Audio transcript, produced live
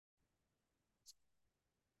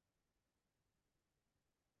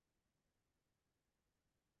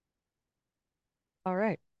All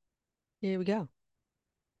right, here we go.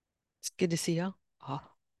 It's good to see y'all. Oh,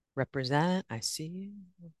 represent. I see you.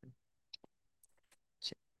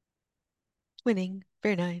 Winning.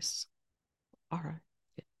 Very nice. All right.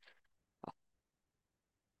 Good. Oh,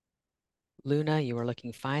 Luna, you are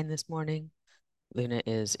looking fine this morning. Luna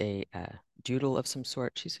is a doodle of some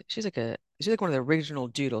sort. She's like one of the original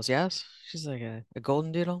doodles. Yes, she's like a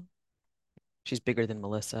golden doodle. She's bigger than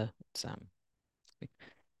Melissa.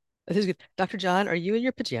 This is good. Dr. John, are you in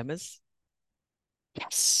your pajamas?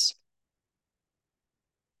 Yes.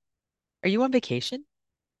 Are you on vacation?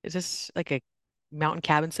 Is this like a mountain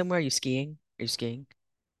cabin somewhere? Are you skiing? Are you skiing?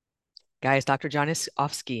 Guys, Dr. John is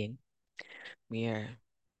off skiing. We are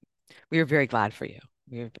we are very glad for you.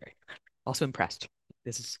 We are very also impressed.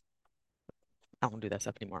 This is I won't do that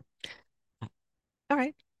stuff anymore. All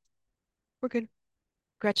right, we're good.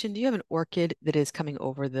 Gretchen, do you have an orchid that is coming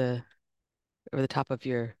over the top of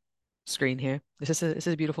your screen here? Is this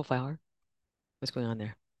a beautiful flower? What's going on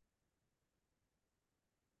there?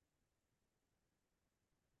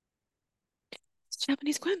 It's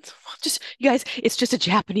Japanese quince. Just you guys, it's just a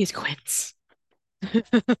Japanese quince.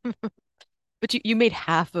 But you made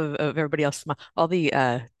half of everybody else smile. All the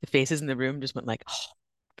faces in the room just went like, oh,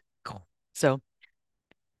 cool. So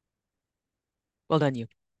well done, you.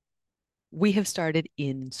 We have started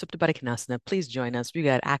in Supta Baddha Konasana. Please join us. We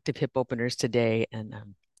got active hip openers today, and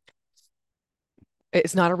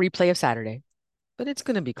it's not a replay of Saturday, but it's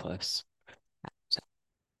going to be close. So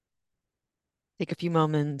take a few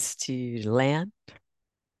moments to land,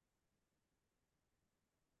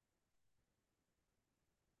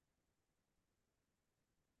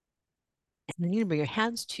 and then you're gonna bring your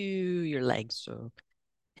hands to your legs. So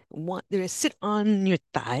they're gonna sit on your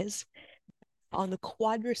thighs, on the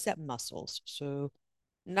quadricep muscles. So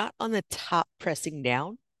not on the top pressing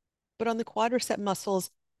down, but on the quadricep muscles,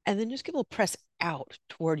 and then just give a little press out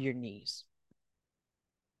toward your knees.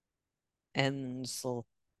 And so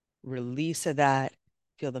release of that,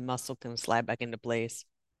 feel the muscle kind of slide back into place.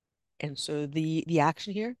 And so the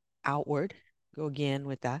action here, outward, go again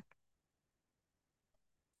with that,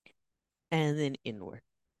 and then inward.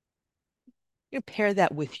 You pair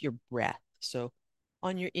that with your breath. So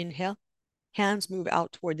on your inhale, hands move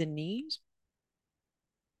out toward the knees.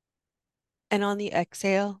 And on the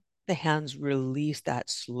exhale, the hands release that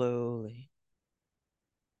slowly.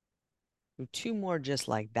 Do two more just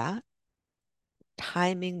like that,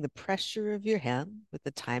 timing the pressure of your hand with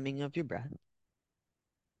the timing of your breath.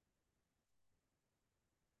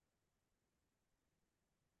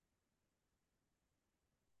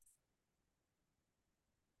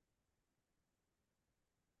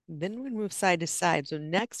 Then we move side to side. So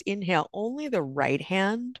next inhale, only the right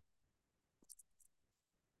hand.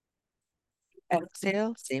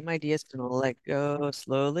 Exhale, same idea. It's going to let go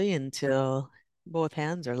slowly until both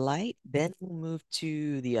hands are light. Then we'll move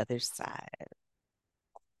to the other side.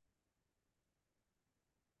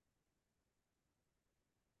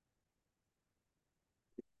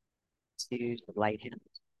 To the light hand.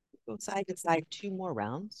 Go side to side, two more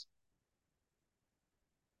rounds.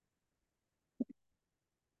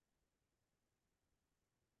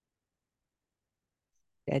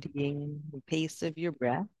 Steadying the pace of your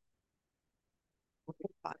breath.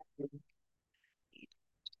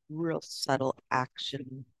 Real subtle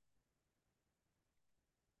action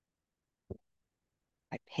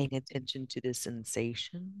by paying attention to the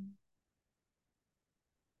sensation.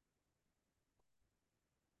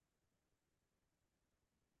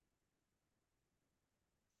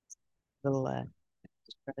 Little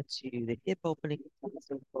to the hip opening,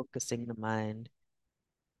 also focusing the mind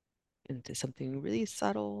into something really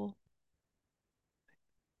subtle,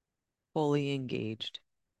 fully engaged.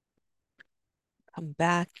 Come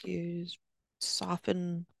back, use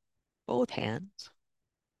soften both hands.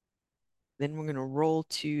 Then we're gonna roll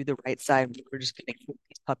to the right side. We're just gonna get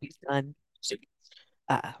these puppies done. So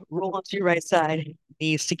roll onto your right side,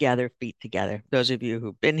 knees together, feet together. Those of you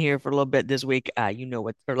who've been here for a little bit this week, you know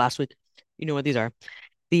what, or last week, you know what these are.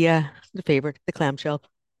 The favorite, the clamshell.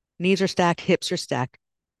 Knees are stacked, hips are stacked.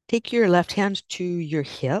 Take your left hand to your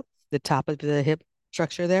hip, the top of the hip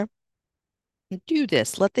structure there. And do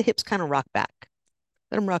this. Let the hips kind of rock back.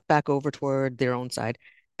 Let them rock back over toward their own side,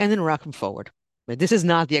 and then rock them forward. But this is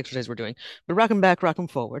not the exercise we're doing, but rock them back, rock them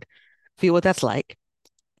forward. Feel what that's like.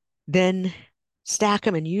 Then stack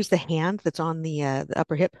them and use the hand that's on the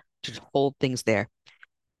upper hip to just hold things there.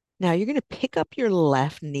 Now you're going to pick up your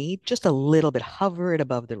left knee just a little bit, hover it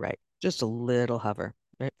above the right, just a little hover,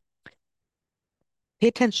 right? Pay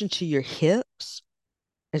attention to your hips.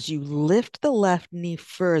 As you lift the left knee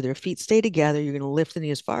further, feet stay together. You're going to lift the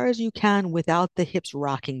knee as far as you can without the hips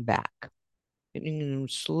rocking back. And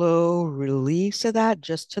slow release of that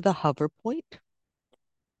just to the hover point.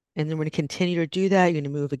 And then we're going to continue to do that. You're going to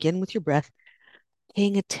move again with your breath,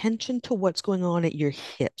 paying attention to what's going on at your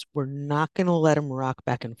hips. We're not going to let them rock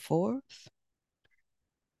back and forth.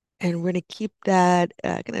 And we're going to keep that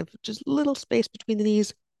kind of just little space between the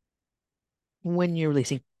knees when you're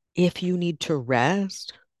releasing. If you need to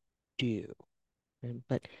rest, do.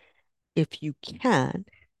 But if you can,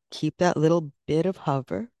 keep that little bit of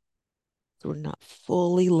hover so we're not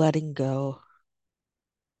fully letting go.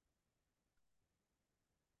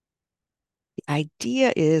 The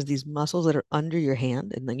idea is these muscles that are under your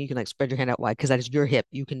hand, and then you can like spread your hand out wide because that is your hip.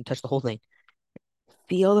 You can touch the whole thing.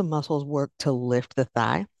 Feel the muscles work to lift the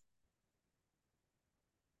thigh.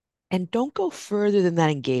 And don't go further than that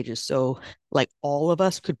engages. So, like all of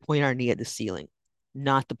us could point our knee at the ceiling,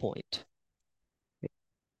 not the point.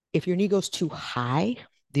 If your knee goes too high,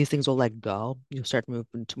 these things will let go. You'll start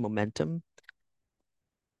moving to momentum.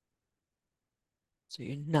 So,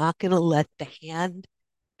 you're not going to let the hand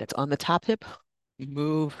that's on the top hip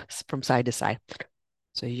move from side to side.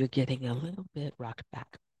 So, you're getting a little bit rocked back.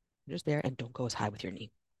 Just there, and don't go as high with your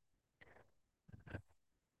knee.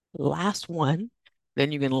 Last one.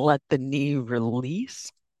 Then you can let the knee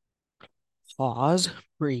release. Pause,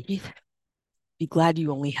 breathe. Be glad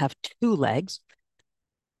you only have two legs.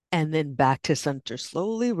 And then back to center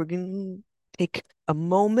slowly. We're going to take a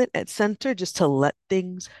moment at center just to let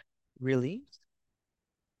things release.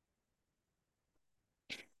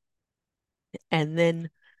 And then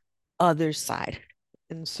other side.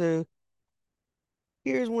 And so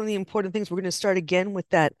here's one of the important things. We're going to start again with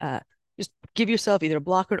that. Just give yourself either a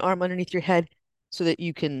block or an arm underneath your head so that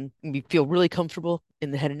you can feel really comfortable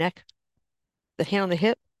in the head and neck. The hand on the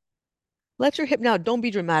hip. Let your hip now, don't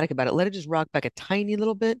be dramatic about it. Let it just rock back a tiny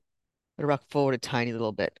little bit. Let it rock forward a tiny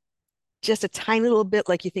little bit. Just a tiny little bit,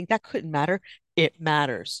 like you think that couldn't matter. It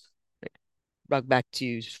matters. Rock back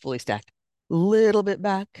to fully stacked. Little bit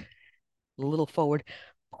back, a little forward.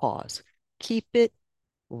 Pause. Keep it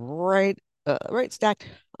right, right stacked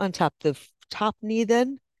on top. The top knee.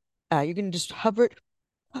 Then you can just hover it,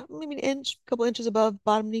 maybe an inch, a couple inches above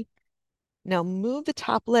bottom knee. Now move the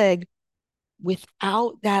top leg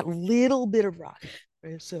without that little bit of rock.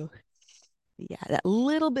 Right? So yeah, that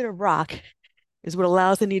little bit of rock is what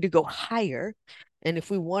allows the knee to go higher. And if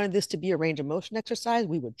we wanted this to be a range of motion exercise,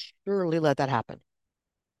 we would surely let that happen.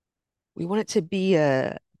 We want it to be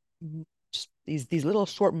just these little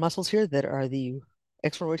short muscles here that are the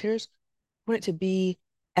external rotators. We want it to be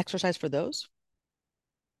exercise for those.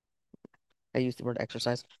 I use the word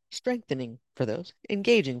exercise, strengthening for those,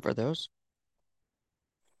 engaging for those.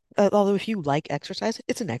 Although if you like exercise,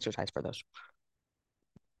 it's an exercise for those.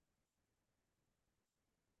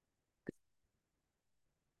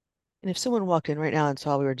 And if someone walked in right now and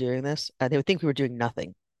saw we were doing this, they would think we were doing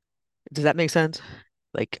nothing. Does that make sense?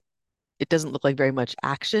 Like it doesn't look like very much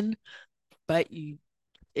action, but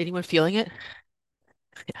anyone feeling it?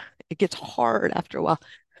 Yeah, it gets hard after a while.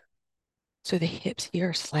 So the hips here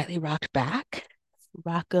are slightly rocked back.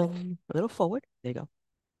 Rock them a little forward. There you go.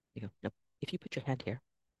 There you go. Nope. If you put your hand here,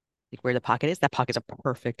 like where the pocket is, that pocket's a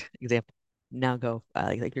perfect example. Now go,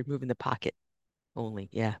 like you're moving the pocket only.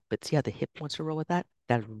 Yeah, but see how the hip wants to roll with that?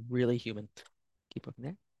 That's really human. Keep moving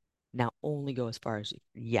there. Now only go as far as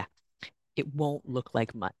yeah. It won't look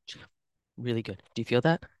like much. Really good. Do you feel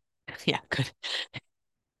that? Yeah, good.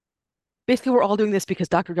 Basically, we're all doing this because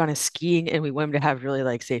Dr. John is skiing and we want him to have really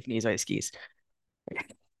like safe knees while he skis.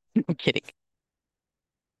 I'm kidding.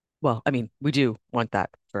 Well, I mean, we do want that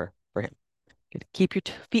for him. Good. Keep your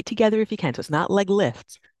feet together if you can. So it's not leg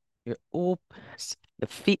lifts. Your the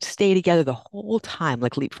feet stay together the whole time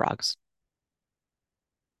like leapfrogs.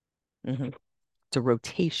 It's a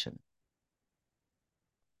rotation.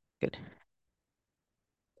 Good.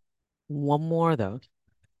 One more of those.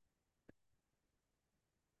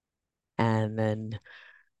 And then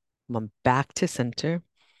come back to center.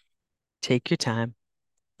 Take your time.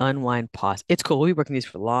 Unwind, pause. It's cool. We've been working these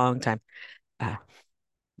for a long time. Uh,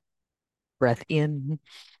 breath in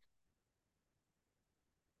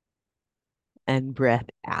and breath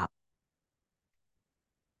out.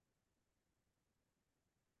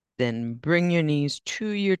 Then bring your knees to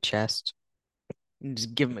your chest and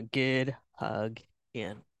just give them a good hug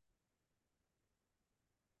in.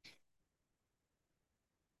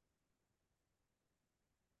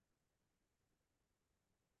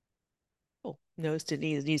 Cool. Nose to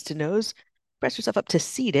knees, knees to nose. Press yourself up to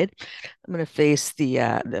seated. I'm gonna face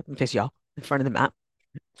face y'all in front of the mat.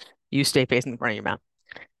 You stay facing in front of your mat.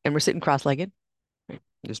 And we're sitting cross-legged.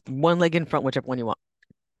 Just one leg in front, whichever one you want.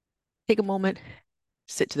 Take a moment,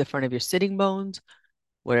 sit to the front of your sitting bones,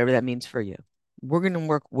 whatever that means for you. we're going to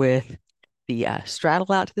work with the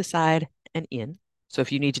straddle out to the side and in. So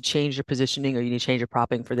if you need to change your positioning or you need to change your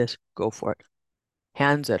propping for this, go for it.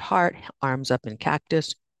 Hands at heart, arms up in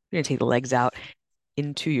cactus. You're going to take the legs out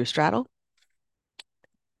into your straddle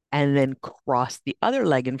and then cross the other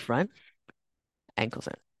leg in front, ankles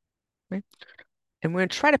in, right? And we're going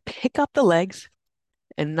to try to pick up the legs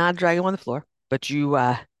and not drag them on the floor, but you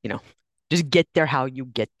know, just get there how you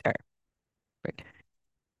get there, right?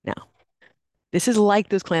 Now, this is like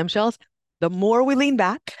those clamshells. The more we lean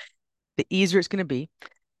back, the easier it's going to be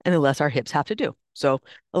and the less our hips have to do. So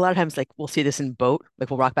a lot of times, like we'll see this in boat, like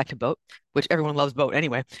we'll rock back to boat, which everyone loves boat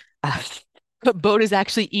anyway. Uh, but boat is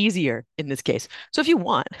actually easier in this case. So if you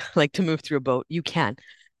want like to move through a boat, you can.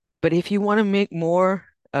 But if you want to make more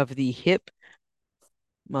of the hip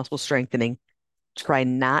muscle strengthening, try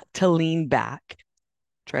not to lean back.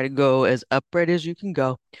 Try to go as upright as you can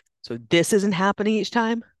go. So this isn't happening each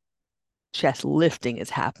time. Chest lifting is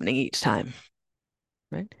happening each time,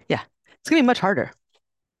 right? Yeah. It's gonna be much harder,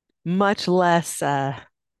 much less,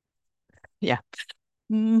 yeah,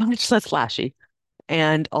 much less flashy,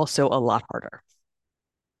 and also a lot harder.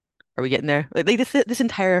 Are we getting there? Like this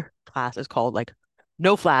entire class is called like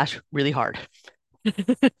no flash, really hard.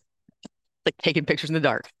 Like taking pictures in the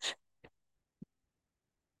dark.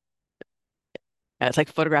 It's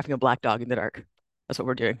like photographing a black dog in the dark. That's what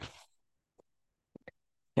we're doing.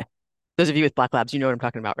 Yeah. Those of you with black labs, you know what I'm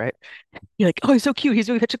talking about, right? You're like, oh, he's so cute. He's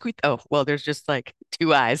doing such a cute. Oh, well, there's just like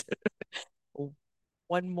two eyes.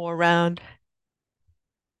 One more round.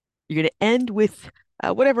 You're gonna end with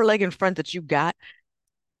whatever leg in front that you got.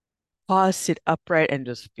 Pause, sit upright, and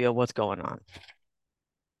just feel what's going on.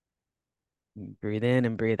 Breathe in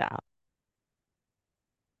and breathe out.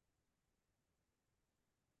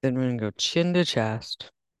 Then we're gonna go chin to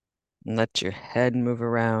chest and let your head move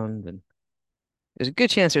around. And there's a good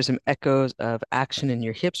chance there's some echoes of action in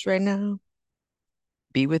your hips right now.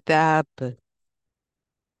 Be with that, but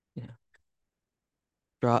you know,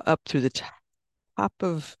 draw up through the top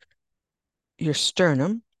of your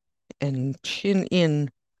sternum and chin in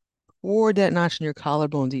toward that notch in your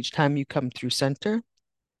collarbones each time you come through center.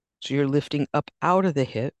 So you're lifting up out of the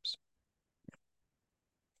hips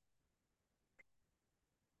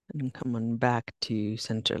and come on back to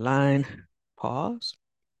center line. Pause.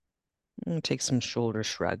 And take some shoulder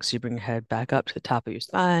shrugs. So you bring your head back up to the top of your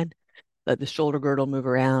spine. Let the shoulder girdle move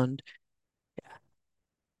around. Yeah,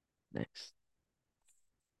 nice.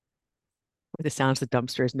 The sounds the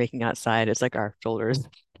dumpster is making outside, it's like our shoulders.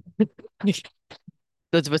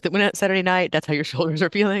 Those of us that went out Saturday night, that's how your shoulders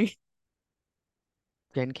are feeling.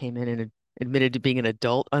 Jen came in and admitted to being an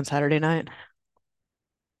adult on Saturday night.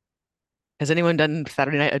 Has anyone done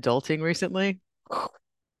Saturday night adulting recently?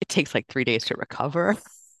 It takes like 3 days to recover.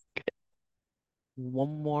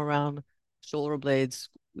 One more round, shoulder blades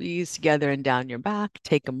squeeze together and down your back.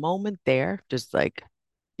 Take a moment there, just like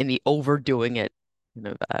in the overdoing it kind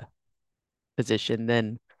of position,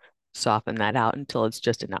 then soften that out until it's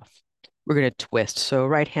just enough. We're going to twist. So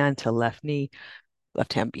right hand to left knee,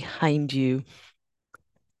 left hand behind you.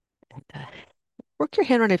 And work your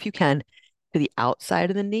hand around if you can to the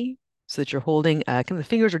outside of the knee so that you're holding, kind of the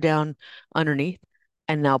fingers are down underneath.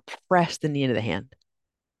 And now press the knee into the hand.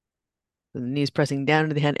 The knee's pressing down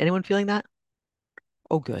into the hand. Anyone feeling that?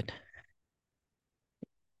 Oh, good.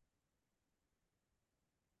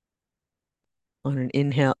 On an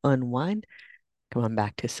inhale, unwind. Come on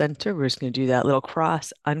back to center. We're just going to do that little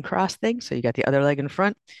cross, uncross thing. So you got the other leg in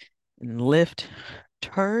front and lift,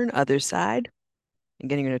 turn, other side.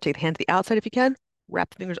 Again, you're going to take the hand to the outside if you can. Wrap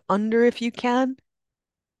the fingers under if you can.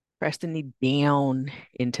 Press the knee down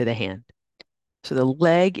into the hand. So the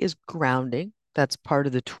leg is grounding. That's part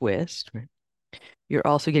of the twist, right? You're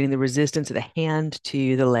also getting the resistance of the hand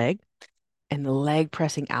to the leg and the leg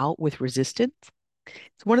pressing out with resistance.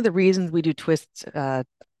 It's one of the reasons we do twists that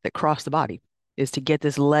cross the body is to get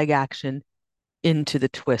this leg action into the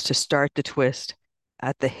twist, to start the twist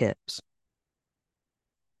at the hips.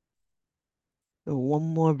 So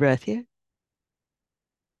one more breath here.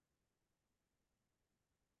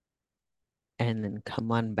 And then come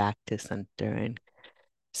on back to center and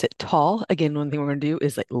sit tall. Again, one thing we're going to do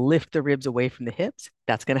is like lift the ribs away from the hips.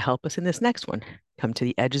 That's going to help us in this next one. Come to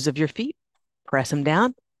the edges of your feet, press them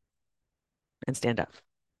down, and stand up.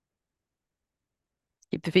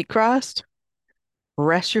 Keep the feet crossed.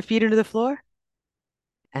 Rest your feet into the floor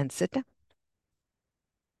and sit down.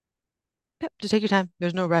 Yep, just take your time.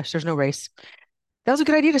 There's no rush. There's no race. That was a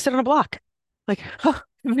good idea to sit on a block. Like, oh,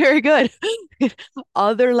 very good.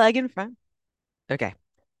 Other leg in front. Okay.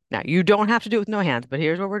 Now you don't have to do it with no hands, but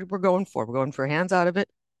here's what we're going for. We're going for hands out of it.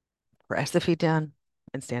 Press the feet down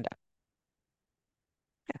and stand up.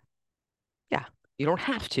 You don't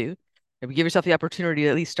have to. Maybe give yourself the opportunity to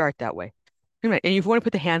at least start that way. And if you want to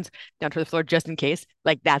put the hands down to the floor just in case,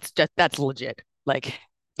 like that's legit. Like,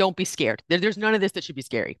 don't be scared. There's none of this that should be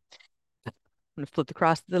scary. I'm gonna flip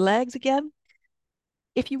across the legs again.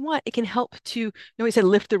 If you want, it can help to, we said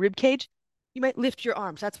lift the rib cage. You might lift your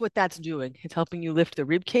arms. That's what that's doing. It's helping you lift the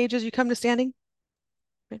rib cage as you come to standing.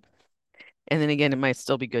 And then again, it might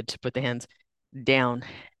still be good to put the hands down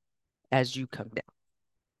as you come down.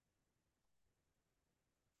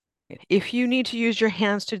 If you need to use your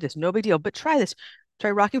hands to do this, no big deal, but try this.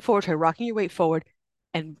 Try rocking forward, try rocking your weight forward,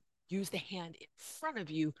 and use the hand in front of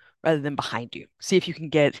you rather than behind you. See if you can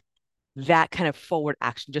get that kind of forward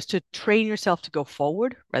action just to train yourself to go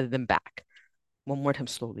forward rather than back. One more time,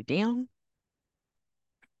 slowly down.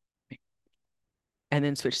 And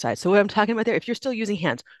then switch sides. So what I'm talking about there, if you're still using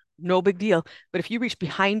hands, no big deal. But if you reach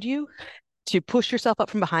behind you to push yourself up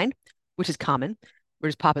from behind, which is common, we're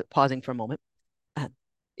just pausing for a moment.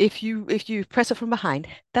 If you press it from behind,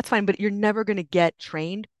 that's fine, but you're never going to get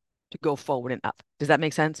trained to go forward and up. Does that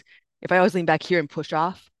make sense? If I always lean back here and push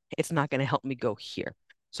off, it's not going to help me go here.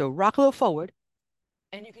 So rock a little forward,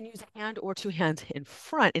 and you can use a hand or two hands in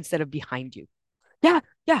front instead of behind you. Yeah,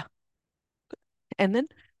 yeah. And then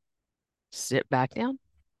sit back down.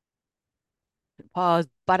 Pause,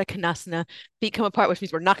 Baddha Konasana. Feet come apart, which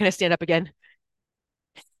means we're not going to stand up again.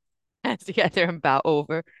 Hands together and bow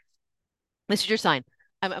over. This is your sign.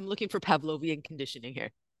 I'm looking for Pavlovian conditioning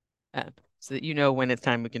here. So that you know when it's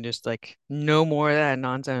time we can just like no more of that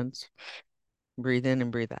nonsense. Breathe in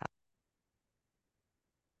and breathe out.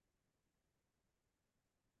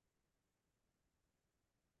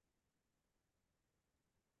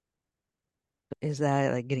 Is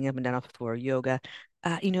that like getting up and down off the floor, yoga?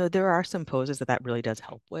 There are some poses that really does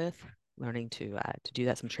help with learning to do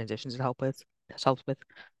that. Some transitions to help with. That helps with.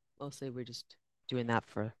 Mostly we're just doing that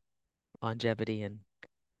for longevity and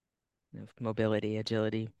mobility,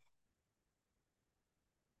 agility.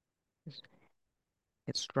 Just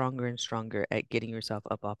get stronger and stronger at getting yourself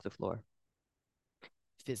up off the floor,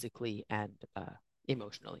 physically and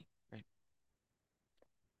emotionally. Right.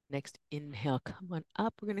 Next, inhale, come on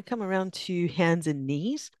up. We're gonna come around to hands and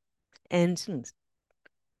knees and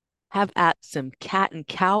have at some cat and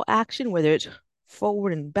cow action, whether it's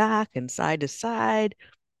forward and back and side to side.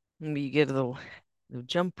 Maybe you get a little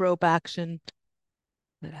jump rope action.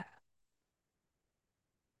 Let,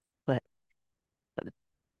 let the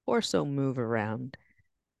torso move around.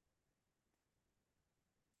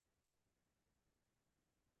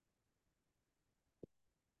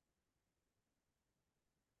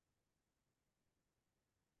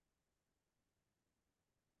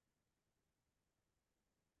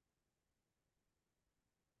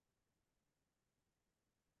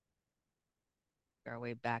 Our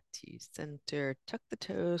way back to center. Tuck the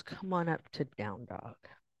toes. Come on up to down dog.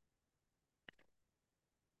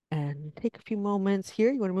 And take a few moments here.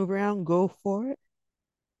 You want to move around, go for it.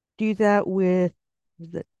 Do that with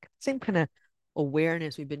the same kind of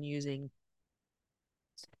awareness we've been using.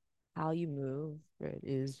 How you move, right,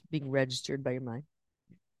 is being registered by your mind.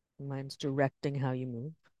 Your mind's directing how you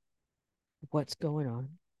move, what's going on.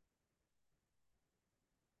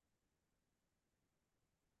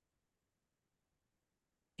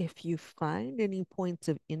 If you find any points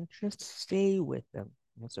of interest, stay with them.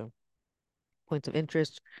 Also, points of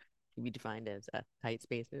interest can be defined as tight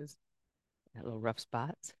spaces, little rough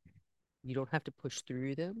spots. You don't have to push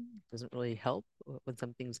through them. It doesn't really help when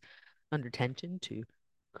something's under tension to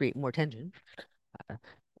create more tension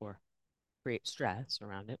or create stress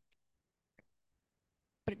around it.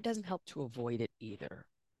 But it doesn't help to avoid it either.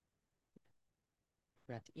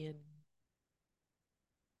 Breath in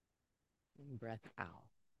and breath out.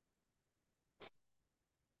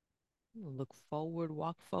 Look forward,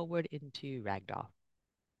 walk forward into ragdoll.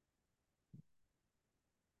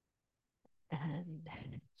 And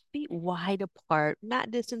feet wide apart.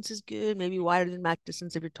 Mat distance is good, maybe wider than mat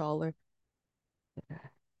distance if you're taller.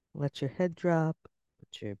 Let your head drop,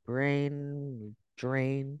 let your brain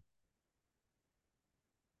drain.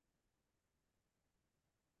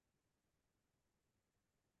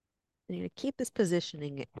 And you're gonna keep this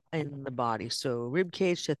positioning in the body. So rib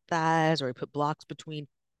cage to thighs, or we put blocks between.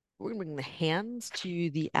 We're gonna bring the hands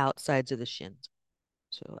to the outsides of the shins.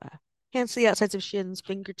 So hands to the outsides of shins,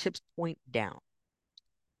 fingertips point down.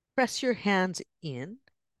 Press your hands in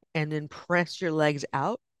and then press your legs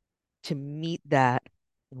out to meet that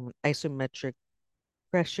isometric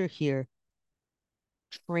pressure here,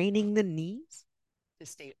 training the knees to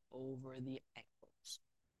stay over the ankles.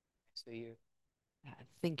 So you're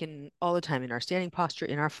thinking all the time in our standing posture,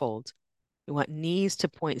 in our folds, we want knees to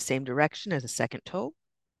point the same direction as the second toe.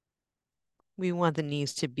 we want the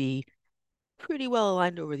knees to be pretty well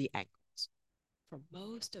aligned over the ankles. For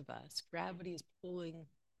most of us, gravity is pulling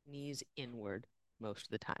knees inward most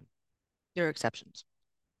of the time. There are exceptions.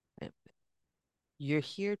 Right? You're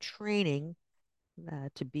here training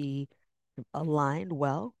to be aligned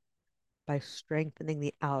well by strengthening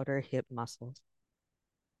the outer hip muscles.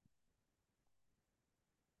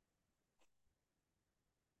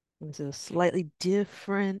 This is a slightly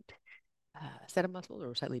different set of muscles,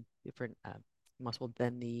 or slightly different muscle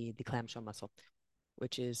than the clamshell muscle,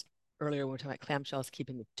 which is earlier when we were talking about clamshells,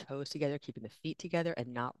 keeping the toes together, keeping the feet together,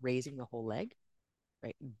 and not raising the whole leg,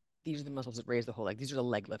 right? These are the muscles that raise the whole leg. These are the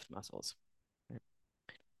leg lift muscles. Right?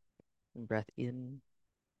 And breath in,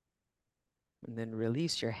 and then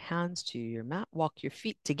release your hands to your mat. Walk your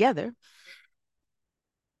feet together.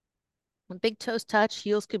 When big toes touch,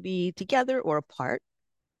 heels could be together or apart.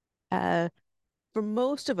 Uh, for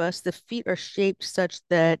most of us, the feet are shaped such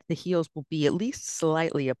that the heels will be at least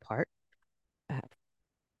slightly apart.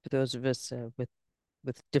 For those of us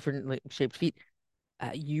with different shaped feet,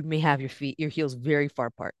 you may have your heels very far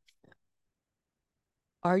apart.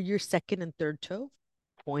 Are your second and third toe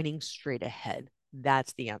pointing straight ahead?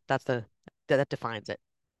 That defines it.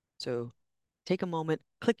 So take a moment,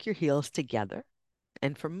 click your heels together.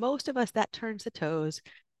 And for most of us, that turns the toes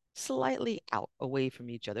slightly out away from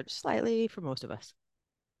each other, slightly for most of us.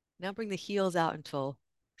 Now bring the heels out until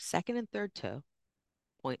second and third toe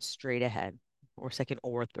point straight ahead, or second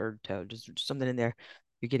or third toe, just something in there.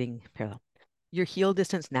 You're getting parallel. Your heel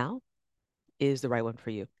distance now is the right one for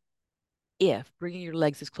you. If bringing your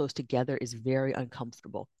legs as close together is very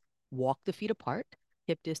uncomfortable, walk the feet apart,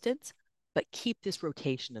 hip distance, but keep this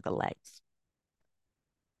rotation of the legs.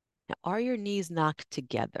 Now, are your knees knocked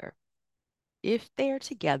together? If they are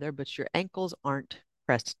together, but your ankles aren't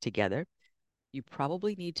pressed together, you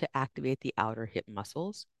probably need to activate the outer hip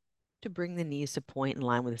muscles to bring the knees to point in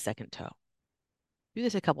line with the second toe. Do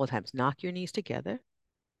this a couple of times. Knock your knees together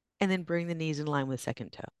and then bring the knees in line with the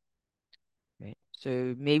second toe. Right?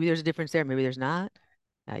 So maybe there's a difference there, maybe there's not.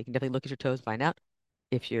 You can definitely look at your toes, find out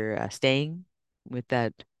if you're staying with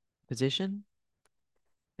that position.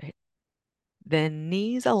 Right? Then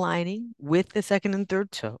knees aligning with the second and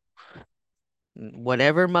third toe.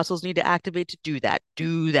 Whatever muscles need to activate to do that,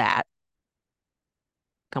 do that.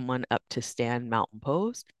 Come on up to stand mountain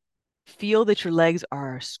pose. Feel that your legs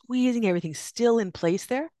are squeezing, everything still in place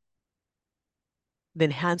there.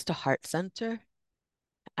 Then hands to heart center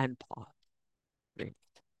and pause. Great.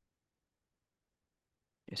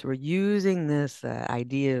 So we're using this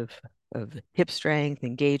idea of hip strength,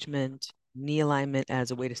 engagement, knee alignment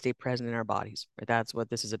as a way to stay present in our bodies. Right? That's what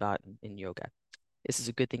this is about in yoga. This is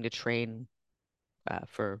a good thing to train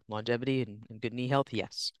for longevity and good knee health.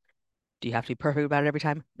 Yes. Do you have to be perfect about it every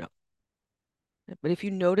time? No. But if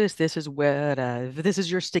you notice this is what if this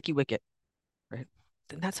is your sticky wicket, right?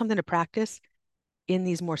 Then that's something to practice in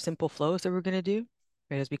these more simple flows that we're going to do.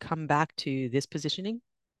 Right? As we come back to this positioning,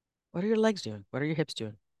 what are your legs doing? What are your hips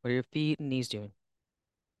doing? What are your feet and knees doing?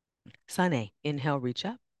 Sun A, inhale, reach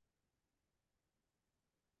up.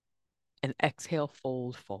 And exhale,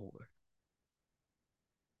 fold forward.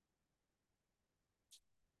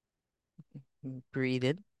 Breathe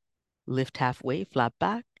in, lift halfway, flat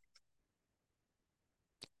back.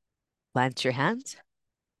 Plant your hands.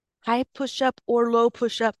 High push up or low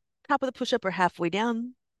push up, top of the push up or halfway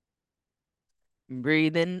down.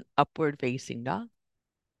 Breathe in, upward facing dog.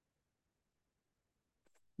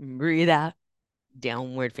 Breathe out,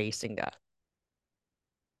 downward facing dog.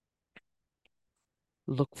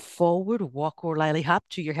 Look forward, walk or lightly hop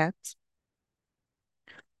to your hands.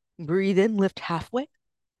 Breathe in, lift halfway.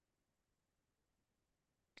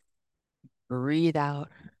 Breathe out,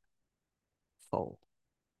 fold.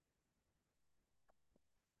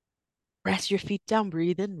 Press your feet down,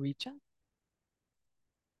 breathe in, reach up.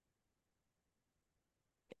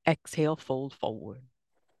 Exhale, fold forward.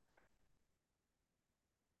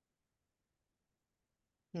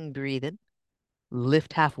 And breathe in,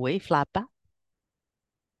 lift halfway, flat back.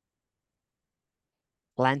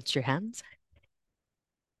 Plant your hands.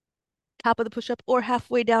 Top of the push-up or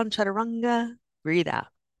halfway down, chaturanga. Breathe out.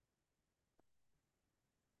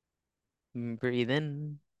 Breathe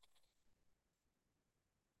in.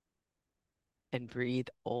 And breathe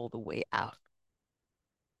all the way out.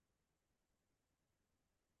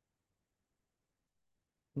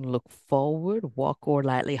 Look forward, walk or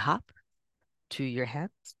lightly hop to your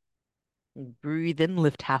hands. Breathe in,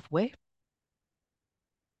 lift halfway.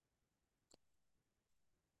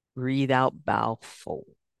 Breathe out, bow,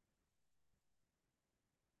 fold.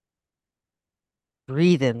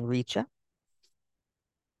 Breathe in, reach up.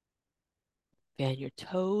 Fan your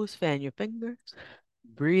toes, fan your fingers.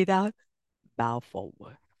 Breathe out, bow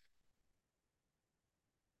forward.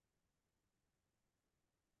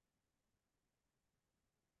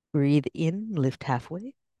 Breathe in, lift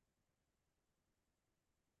halfway.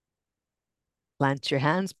 Plant your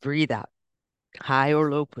hands, breathe out. High or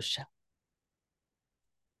low push up.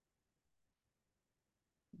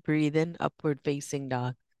 Breathe in, upward facing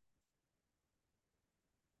dog.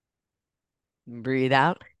 Breathe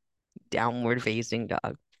out, downward facing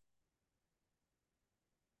dog.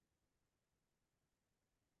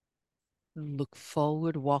 Look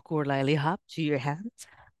forward, walk or lily hop to your hands.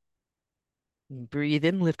 Breathe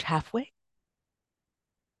in, lift halfway.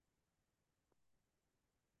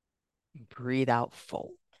 Breathe out,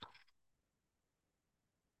 fold.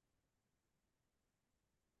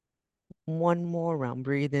 One more round.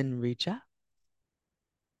 Breathe in, reach up.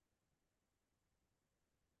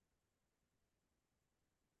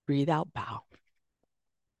 Breathe out, bow.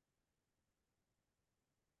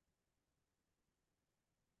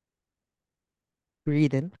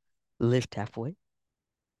 Breathe in, lift halfway.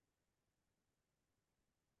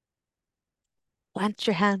 Plant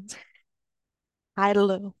your hands, high to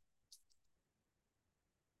low.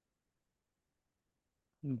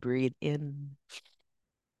 Breathe in,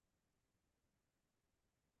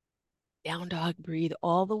 down dog. Breathe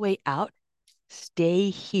all the way out. Stay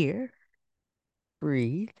here.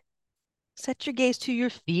 Breathe. Set your gaze to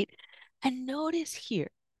your feet and notice here.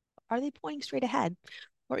 Are they pointing straight ahead?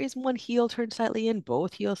 Or is one heel turned slightly in,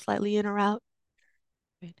 both heels slightly in or out?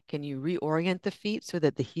 Right. Can you reorient the feet so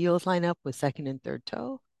that the heels line up with second and third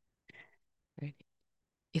toe? Right.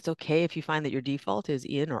 It's okay if you find that your default is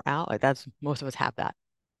in or out. Like that's most of us have that.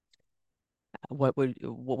 What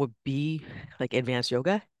would be like advanced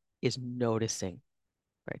yoga is noticing,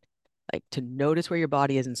 right? Like to notice where your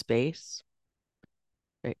body is in space,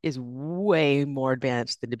 right, is way more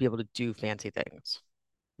advanced than to be able to do fancy things,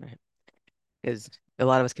 right? Because a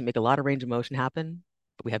lot of us can make a lot of range of motion happen,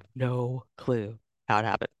 but we have no clue how it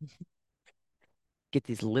happened. Get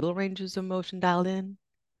these little ranges of motion dialed in,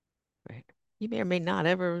 right? You may or may not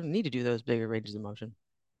ever need to do those bigger ranges of motion.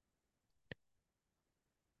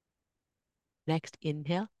 Next,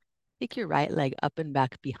 inhale. Take your right leg up and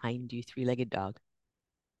back behind you, three-legged dog.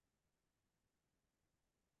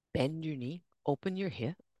 Bend your knee, open your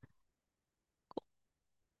hip.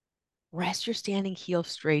 Rest your standing heel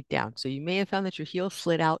straight down. So you may have found that your heel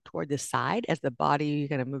slid out toward the side as the body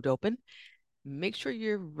kind of moved open. Make sure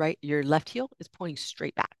your left heel is pointing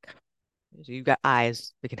straight back. So you've got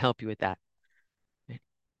eyes that can help you with that.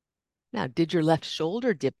 Now, did your left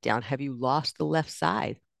shoulder dip down? Have you lost the left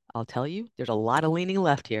side? I'll tell you, there's a lot of leaning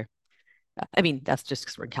left here. I mean, that's just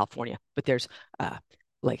because we're in California, but there's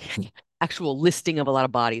like actual listing of a lot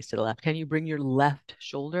of bodies to the left. Can you bring your left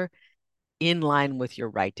shoulder in line with your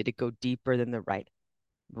right? Did it go deeper than the right?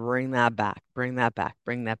 Bring that back, bring that back,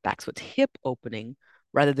 bring that back. So it's hip opening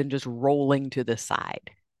rather than just rolling to the side,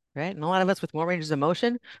 right? And a lot of us with more ranges of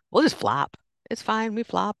motion, we'll just flop. It's fine, we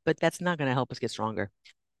flop, but that's not going to help us get stronger.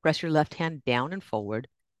 Press your left hand down and forward.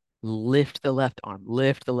 Lift the left arm,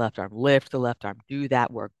 lift the left arm, lift the left arm. Do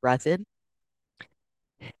that work. Breath in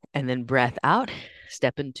and then breath out.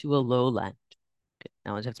 Step into a low lunge.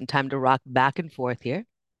 Now let's have some time to rock back and forth here.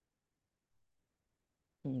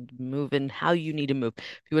 And move in how you need to move.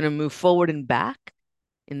 If you want to move forward and back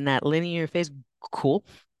in that linear phase, cool.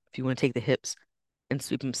 If you want to take the hips and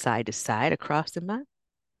sweep them side to side across the mat,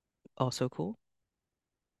 also cool.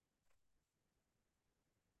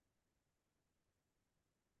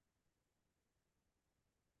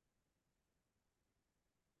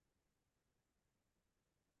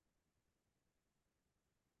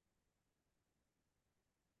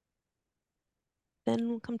 Then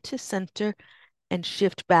we'll come to center and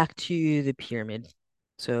shift back to the pyramid.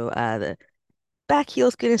 So the back heel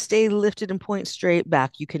is going to stay lifted and point straight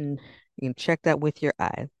back. You can check that with your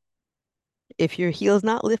eye. If your heel is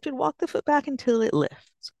not lifted, walk the foot back until it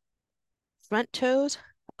lifts. Front toes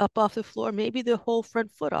up off the floor, maybe the whole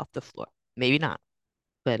front foot off the floor. Maybe not,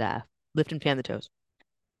 but lift and fan the toes.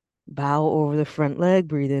 Bow over the front leg,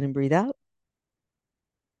 breathe in and breathe out.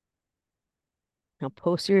 Now,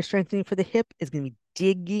 posterior strengthening for the hip is going to be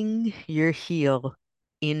digging your heel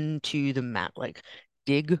into the mat, like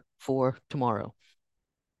dig for tomorrow.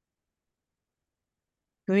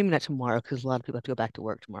 Maybe not tomorrow, because a lot of people have to go back to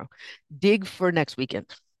work tomorrow. Dig for next weekend.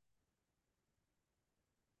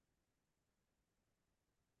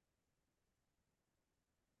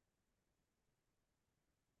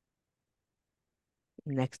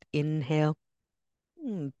 Next inhale.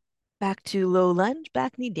 Back to low lunge,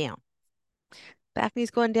 back knee down. Back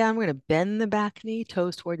knee's going down. We're going to bend the back knee,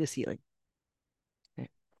 toes toward the ceiling.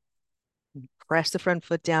 press the front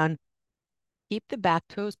foot down, keep the back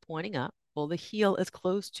toes pointing up, pull the heel as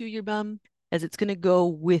close to your bum as it's going to go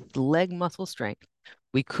with leg muscle strength.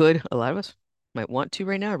 We could, a lot of us might want to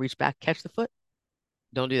right now, reach back, catch the foot.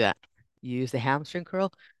 Don't do that. Use the hamstring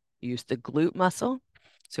curl, use the glute muscle.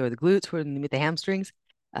 So the glutes were with the hamstrings.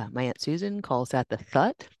 My Aunt Susan calls that the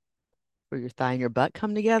thut, where your thigh and your butt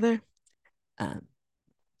come together. Um,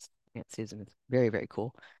 Aunt Susan is very, very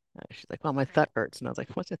cool. She's like, well, my thut hurts. And I was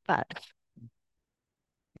like, what's a thut?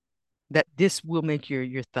 That this will make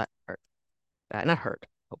your thut hurt. Not hurt,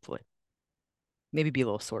 hopefully. Maybe be a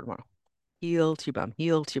little sore tomorrow. Heel to your bum,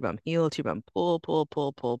 heel to your bum, heel to your bum. Pull, pull,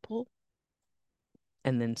 pull, pull, pull.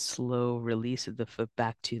 And then slow release of the foot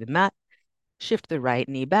back to the mat. Shift the right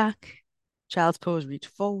knee back. Child's pose, reach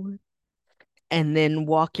forward. And then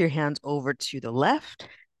walk your hands over to the left,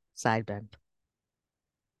 side bend.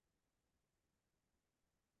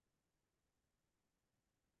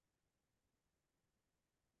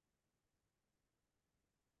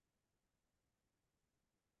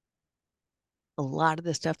 A lot of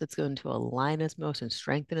the stuff that's going to align us most and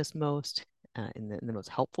strengthen us most in the most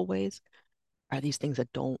helpful ways are these things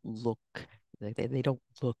that don't look like they don't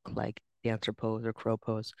look like dancer pose or crow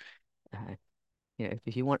pose. Uh,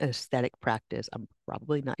 if you want aesthetic practice, I'm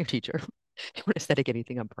probably not your teacher. If you want aesthetic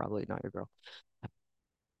anything, I'm probably not your girl. If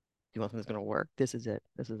you want something that's going to work, this is it.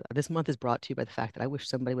 This month is brought to you by the fact that I wish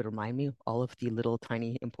somebody would remind me all of the little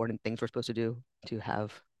tiny important things we're supposed to do to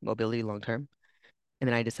have mobility long term. And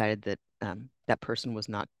then I decided that that person was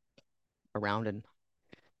not around, and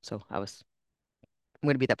so I'm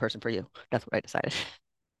going to be that person for you. That's what I decided.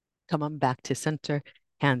 Come on back to center,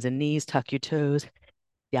 hands and knees, tuck your toes,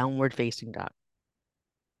 downward facing dog.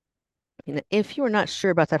 And if you're not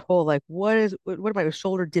sure about that whole, like, what about your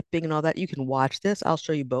shoulder dipping and all that, you can watch this. I'll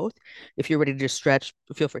show you both. If you're ready to just stretch,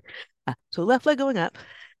 feel free. So left leg going up,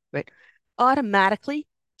 right, automatically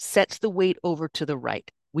sets the weight over to the right.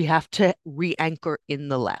 We have to re-anchor in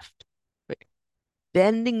the left, right?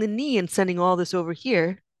 Bending the knee and sending all this over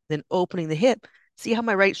here, then opening the hip. See how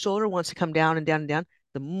my right shoulder wants to come down and down and down?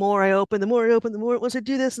 The more I open, the more I open, the more it wants to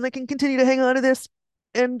do this, and I can continue to hang on to this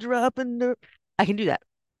and drop and I can do that.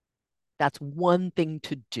 That's one thing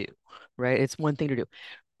to do, right? It's one thing to do.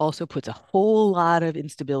 Also puts a whole lot of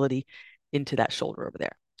instability into that shoulder over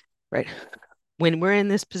there, right? When we're in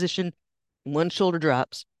this position, one shoulder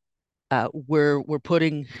drops, we're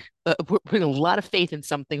putting a lot of faith in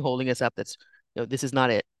something holding us up. This is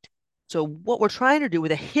not it. So what we're trying to do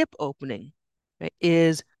with a hip opening, right,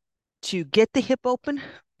 is to get the hip open,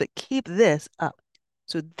 but keep this up.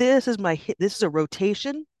 So this is my hip. This is a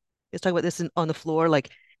rotation. Let's talk about this on the floor. Like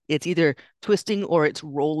it's either twisting or it's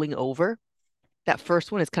rolling over. That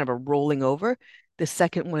first one is kind of a rolling over. The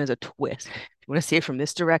second one is a twist. If you want to see it from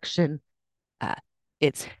this direction, uh,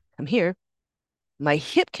 I'm here. My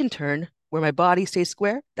hip can turn where my body stays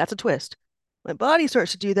square. That's a twist. My body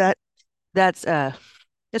starts to do that. That's uh,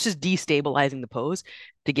 that's just destabilizing the pose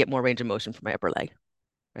to get more range of motion for my upper leg,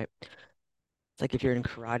 right? It's like if you're in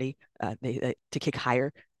karate, they to kick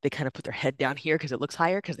higher, they kind of put their head down here because it looks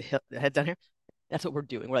higher because the head's down here. That's what we're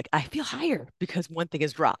doing. We're like, I feel higher because one thing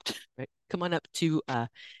is dropped, right? Come on up to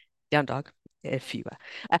down dog. If you,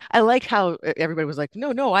 I like how everybody was like,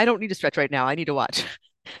 no, no, I don't need to stretch right now. I need to watch.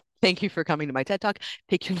 Thank you for coming to my TED Talk.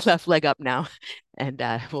 Take your left leg up now, and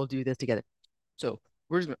we'll do this together. So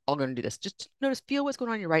we're just all going to do this. Just notice, feel what's going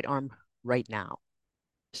on in your right arm right now.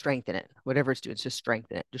 Strengthen it. Whatever it's doing, just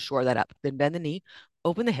strengthen it. Just shore that up. Then bend the knee,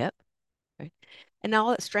 open the hip, right? And now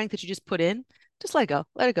all that strength that you just put in, just let it go.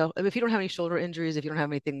 Let it go. I mean, if you don't have any shoulder injuries, if you don't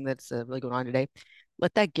have anything that's really going on today,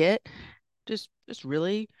 let that get just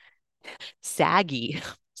really saggy.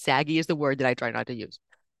 Saggy is the word that I try not to use.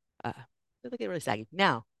 Let it get really saggy.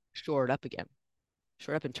 Now, shore it up again.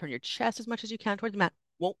 Shore it up and turn your chest as much as you can toward the mat.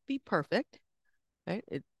 Won't be perfect, right?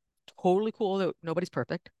 It's totally cool that nobody's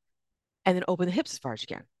perfect. And then open the hips as far as you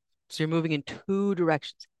can. So you're moving in two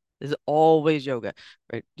directions. This is always yoga,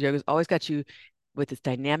 right? Yoga's always got you with this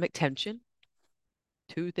dynamic tension,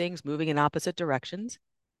 two things moving in opposite directions,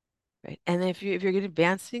 right? And then if you're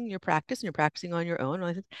advancing your practice and you're practicing on your own,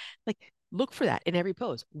 like look for that in every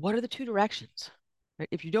pose. What are the two directions? Right?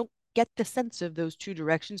 If you don't get the sense of those two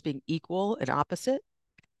directions being equal and opposite,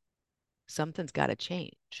 something's got to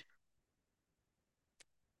change.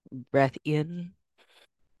 Breath in,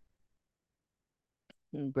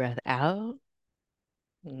 breath out,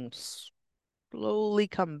 and slowly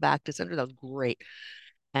come back to center. That was great.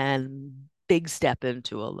 And big step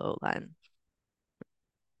into a low line.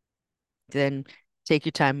 Then take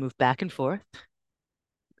your time, move back and forth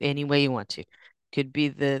any way you want to. Could be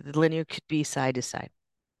the linear, could be side to side.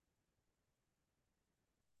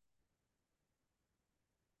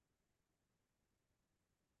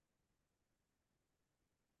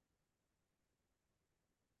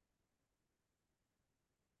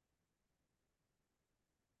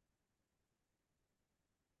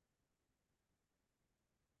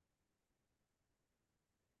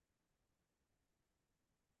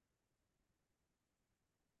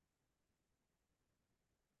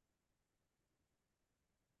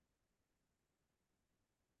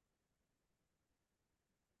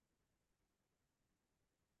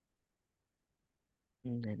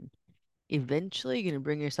 And then eventually you're going to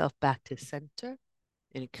bring yourself back to center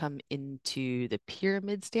and come into the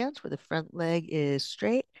pyramid stance where the front leg is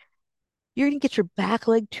straight. You're going to get your back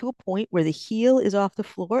leg to a point where the heel is off the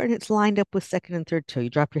floor and it's lined up with second and third toe. You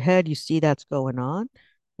drop your head, you see that's going on.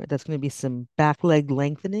 Right, that's going to be some back leg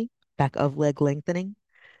lengthening, back of leg lengthening.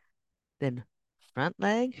 Then front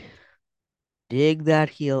leg, dig that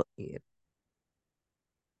heel in.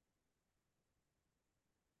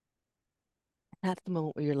 That's the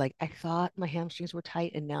moment where you're like, I thought my hamstrings were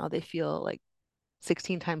tight and now they feel like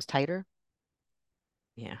 16 times tighter.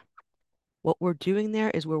 Yeah. What we're doing there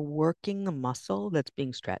is we're working the muscle that's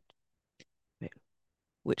being stretched, right?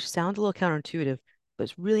 Which sounds a little counterintuitive, but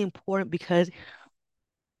it's really important because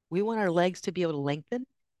we want our legs to be able to lengthen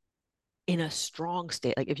in a strong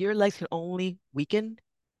state. Like if your legs can only weaken,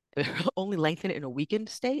 only lengthen in a weakened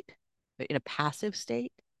state, in a passive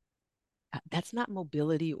state, that's not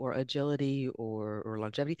mobility or agility or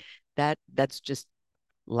longevity. That's just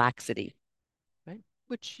laxity, right?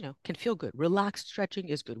 Which, can feel good. Relaxed stretching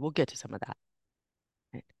is good. We'll get to some of that,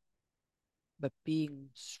 right? But being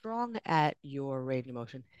strong at your range of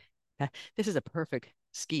motion, this is a perfect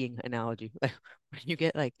skiing analogy. Like when you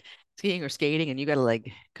get like skiing or skating and you got to like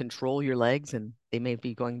control your legs and they may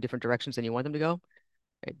be going different directions than you want them to go,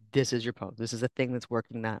 right? This is your pose. This is a thing that's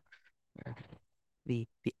working that. The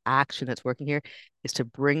action that's working here is to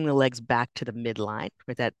bring the legs back to the midline,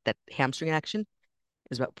 right? That hamstring action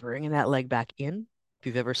is about bringing that leg back in. If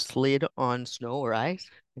you've ever slid on snow or ice,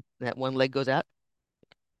 that one leg goes out.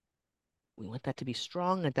 We want that to be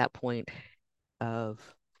strong at that point of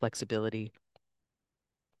flexibility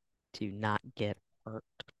to not get hurt.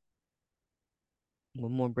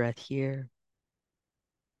 One more breath here.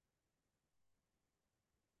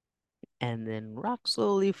 And then rock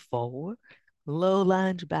slowly forward. Low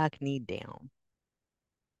lunge, back knee down.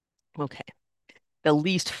 Okay. The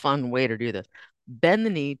least fun way to do this. Bend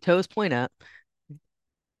the knee, toes point up,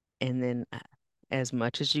 and then as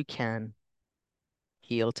much as you can,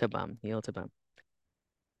 heel to bum, heel to bum.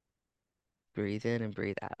 Breathe in and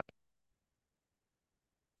breathe out.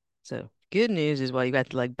 So good news is while you got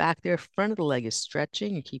the leg back there, front of the leg is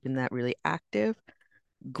stretching. You're keeping that really active.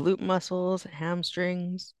 Glute muscles,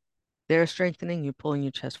 hamstrings, they're strengthening. You're pulling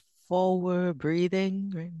your chest forward,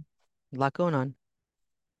 breathing, right? A lot going on.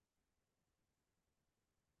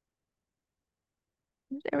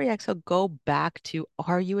 There we So go back to,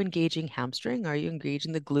 are you engaging hamstring? Are you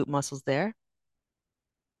engaging the glute muscles there?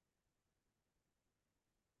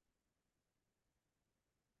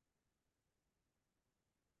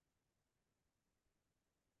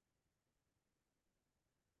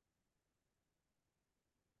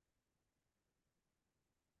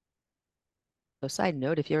 So side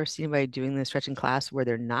note, if you ever see anybody doing the stretching class where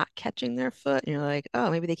they're not catching their foot, and you're like, oh,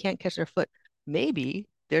 maybe they can't catch their foot. Maybe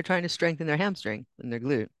they're trying to strengthen their hamstring and their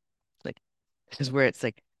glute. Like, this is where it's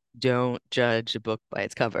like, don't judge a book by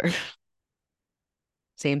its cover.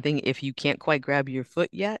 Same thing if you can't quite grab your foot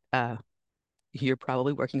yet, you're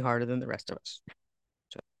probably working harder than the rest of us.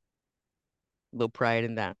 So, a little pride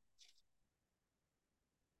in that.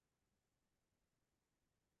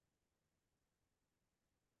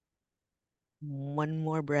 One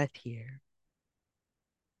more breath here.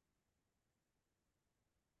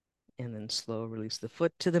 And then slow release the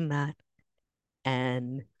foot to the mat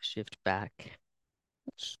and shift back.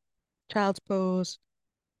 Child's pose.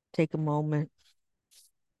 Take a moment.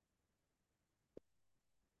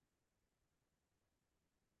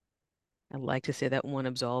 I like to say that one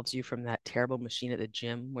absolves you from that terrible machine at the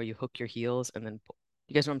gym where you hook your heels and then pull.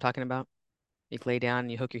 You guys know what I'm talking about? You lay down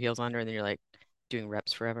and you hook your heels under and then you're like doing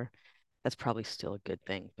reps forever. That's probably still a good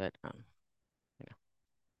thing, but you know,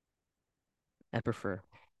 I prefer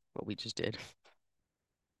what we just did.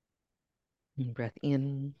 Breath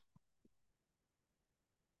in,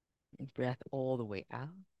 breath all the way out.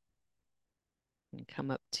 And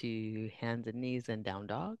come up to hands and knees and down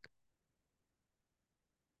dog.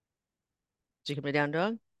 So you come to down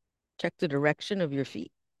dog, check the direction of your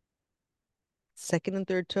feet. Second and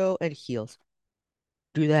third toe and heels.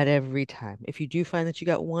 Do that every time. If you do find that you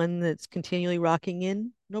got one that's continually rocking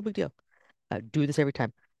in, no big deal. Do this every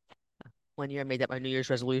time. One year I made that my New Year's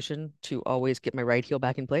resolution to always get my right heel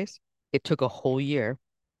back in place. It took a whole year,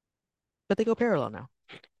 but they go parallel now.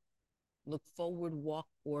 Look forward, walk,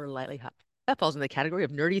 or lightly hop. That falls in the category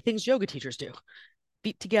of nerdy things yoga teachers do.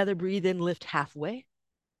 Feet together, breathe in, lift halfway.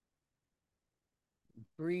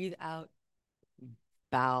 Breathe out,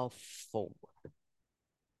 bow forward.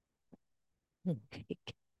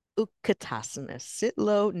 Utkatasana. Sit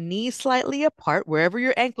low, knees slightly apart. Wherever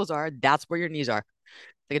your ankles are, that's where your knees are.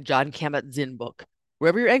 Like a John Kabat Zinn book.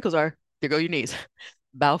 Wherever your ankles are, There go your knees.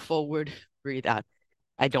 Bow forward, breathe out.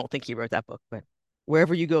 I don't think he wrote that book, but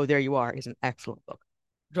wherever you go, there you are is an excellent book.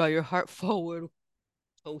 Draw your heart forward,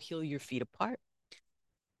 toe heel your feet apart.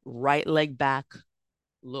 Right leg back,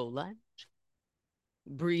 low lunge.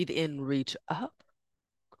 Breathe in, reach up,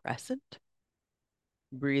 crescent.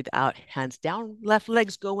 Breathe out, hands down. Left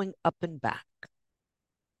leg's going up and back.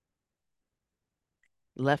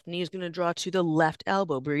 Left knee is going to draw to the left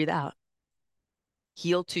elbow. Breathe out.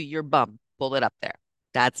 Heel to your bum. Pull it up there.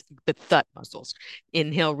 That's the thud muscles.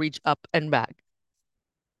 Inhale, reach up and back.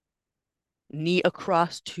 Knee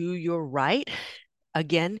across to your right.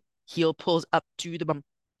 Again, heel pulls up to the bum,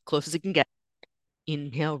 close as it can get.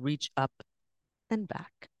 Inhale, reach up and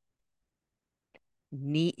back.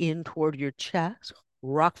 Knee in toward your chest.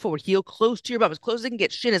 Rock forward, heel close to your bum, as close as it can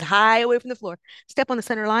get. Shin is high away from the floor. Step on the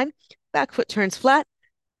center line. Back foot turns flat.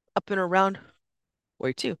 Up and around.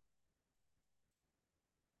 Warrior two.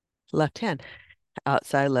 Left hand,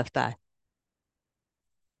 outside left thigh.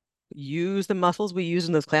 Use the muscles we use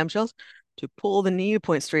in those clamshells to pull the knee,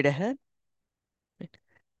 point straight ahead.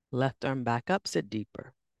 Left arm back up, sit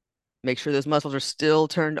deeper. Make sure those muscles are still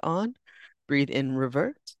turned on. Breathe in,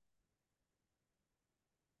 reverse.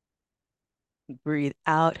 Breathe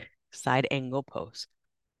out, side angle pose.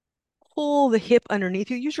 Pull the hip underneath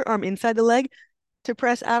you. Use your arm inside the leg to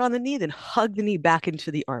press out on the knee, then hug the knee back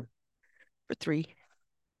into the arm. For three,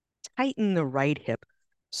 tighten the right hip.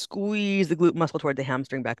 Squeeze the glute muscle toward the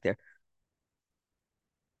hamstring back there.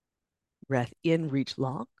 Breath in, reach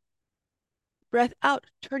long. Breath out,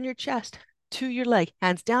 turn your chest to your leg,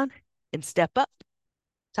 hands down, and step up.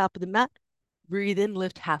 Top of the mat. Breathe in,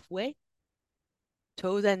 lift halfway.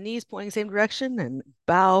 Toes and knees pointing same direction, and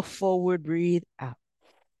bow forward, breathe out.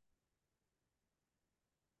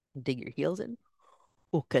 Dig your heels in.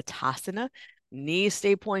 Utkatasana. Knees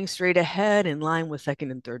stay pointing straight ahead in line with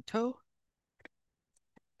second and third toe.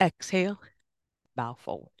 Exhale, bow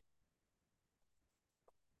forward.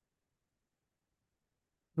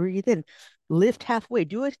 Breathe in, lift halfway,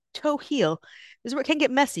 do a toe heel. This is where it can get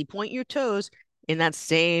messy. Point your toes in that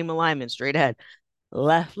same alignment, straight ahead.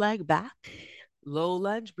 Left leg back, low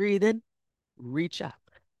lunge, breathe in, reach up.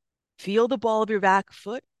 Feel the ball of your back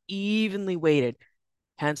foot evenly weighted.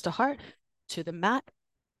 Hands to heart, to the mat.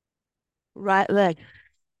 Right leg,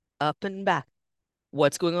 up and back.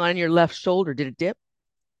 What's going on in your left shoulder? Did it dip?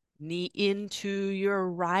 Knee into your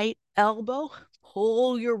right elbow.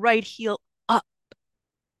 Pull your right heel up.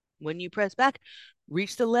 When you press back,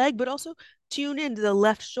 reach the leg, but also tune into the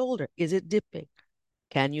left shoulder. Is it dipping?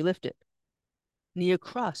 Can you lift it? Knee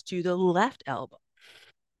across to the left elbow.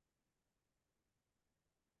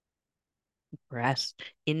 Press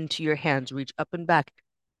into your hands, reach up and back.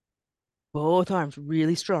 Both arms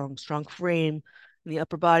really strong, strong frame in the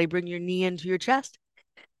upper body. Bring your knee into your chest.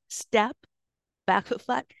 Step, back foot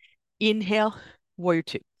flat. Inhale, warrior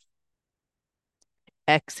two.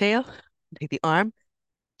 Exhale, take the arm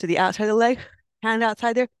to the outside of the leg, hand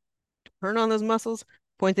outside there. Turn on those muscles,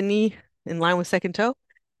 point the knee in line with second toe.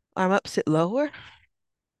 Arm up, sit lower.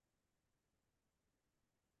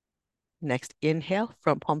 Next, inhale,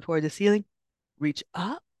 front palm toward the ceiling. Reach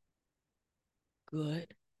up. Good.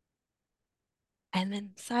 And then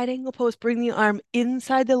side angle pose, bring the arm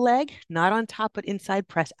inside the leg, not on top, but inside,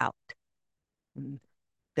 press out. And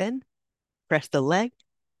then press the leg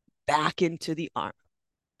back into the arm,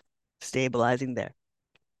 stabilizing there.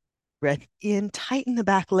 Breath in, tighten the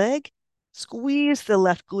back leg, squeeze the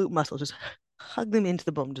left glute muscle, just hug them into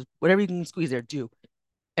the bone, just whatever you can squeeze there, do.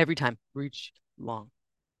 Every time, reach long.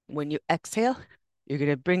 When you exhale, you're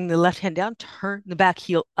going to bring the left hand down, turn the back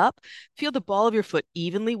heel up, feel the ball of your foot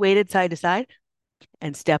evenly weighted side to side,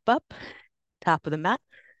 and step up, top of the mat.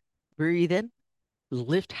 Breathe in,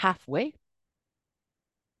 lift halfway,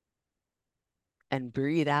 and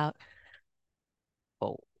breathe out,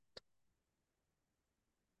 fold.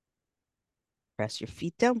 Press your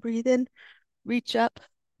feet down, breathe in, reach up,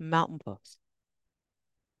 mountain pose.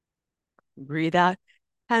 Breathe out,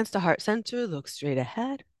 hands to heart center, look straight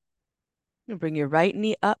ahead. And bring your right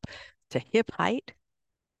knee up to hip height,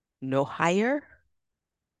 no higher,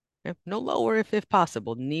 no lower if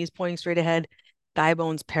possible. Knees pointing straight ahead, thigh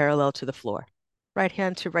bones parallel to the floor. Right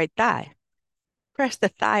hand to right thigh. Press the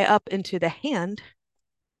thigh up into the hand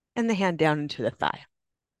and the hand down into the thigh.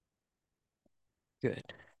 Good.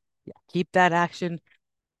 Yeah, keep that action.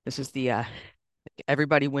 This is the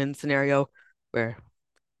everybody wins scenario where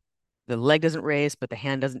the leg doesn't raise, but the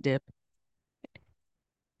hand doesn't dip.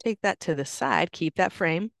 Take that to the side, keep that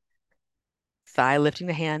frame. Thigh lifting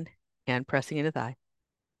the hand pressing into thigh.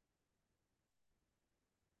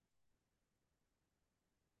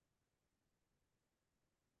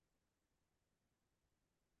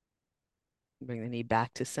 Bring the knee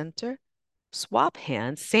back to center. Swap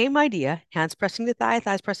hands, same idea. Hands pressing the thigh,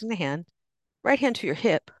 thighs pressing the hand. Right hand to your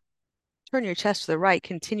hip. Turn your chest to the right.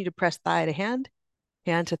 Continue to press thigh to hand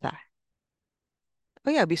to thigh.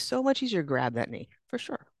 Oh yeah, it'd be so much easier to grab that knee, for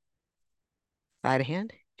sure. Thigh to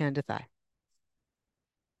hand to thigh.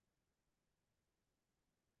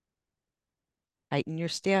 Tighten your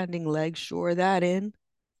standing leg, shore that in.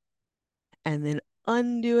 And then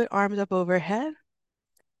undo it, arms up overhead.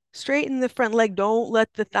 Straighten the front leg. Don't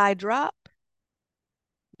let the thigh drop.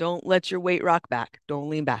 Don't let your weight rock back. Don't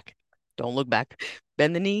lean back. Don't look back.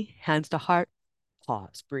 Bend the knee, hands to heart.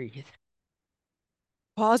 Pause, breathe.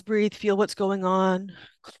 Pause, breathe, feel what's going on.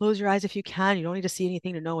 Close your eyes if you can. You don't need to see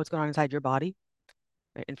anything to know what's going on inside your body.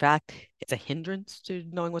 Right? In fact, it's a hindrance to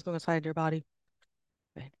knowing what's going on inside your body.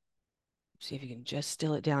 Right? See if you can just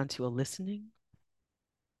still it down to a listening,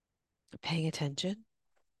 paying attention.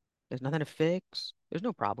 There's nothing to fix. There's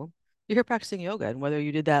no problem. You're here practicing yoga, and whether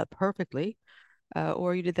you did that perfectly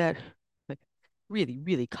or you did that like really,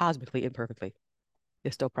 really cosmically imperfectly,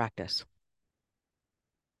 it's still practice.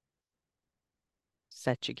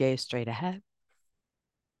 Set your gaze straight ahead.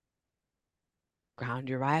 Ground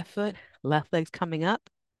your right foot. Left leg's coming up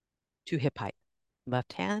to hip height.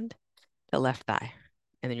 Left hand to left thigh.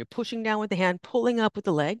 And then you're pushing down with the hand, pulling up with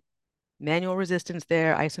the leg. Manual resistance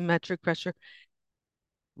there, isometric pressure.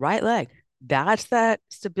 Right leg. That's that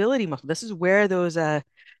stability muscle. This is where those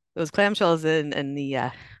clamshells and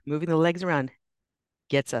the moving the legs around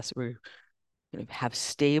gets us. We're going to have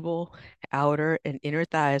stable outer and inner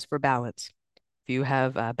thighs for balance. If you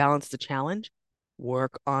have balance the challenge,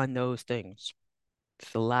 work on those things.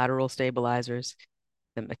 It's the lateral stabilizers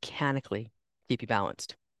that mechanically keep you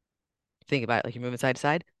balanced. Think about it like you're moving side to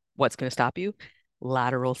side. What's going to stop you?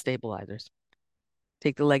 Lateral stabilizers.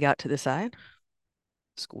 Take the leg out to the side,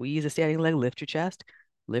 squeeze the standing leg, lift your chest,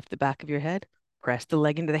 lift the back of your head, press the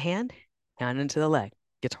leg into the hand into the leg.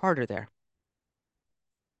 Gets harder there.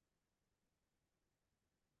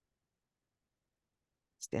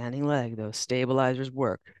 Standing leg, those stabilizers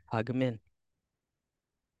work. Hug them in.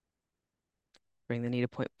 Bring the knee to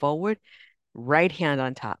point forward. Right hand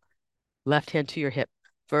on top. Left hand to your hip.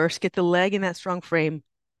 First, get the leg in that strong frame,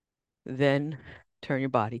 then turn your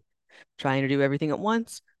body. Trying to do everything at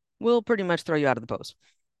once will pretty much throw you out of the pose.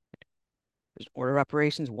 There's order of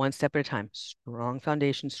operations, one step at a time. Strong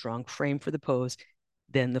foundation, strong frame for the pose,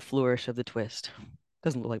 then the flourish of the twist.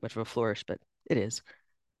 Doesn't look like much of a flourish, but it is,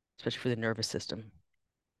 especially for the nervous system.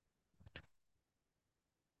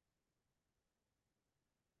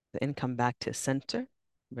 Then come back to center.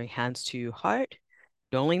 Bring hands to heart.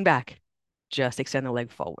 Don't lean back. Just extend the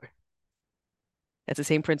leg forward. That's the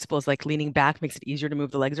same principle as like leaning back makes it easier to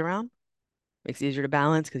move the legs around. Makes it easier to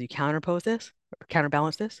balance because you counterpose this or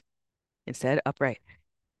counterbalance this. Instead, upright.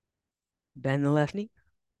 Bend the left knee.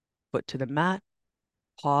 Foot to the mat.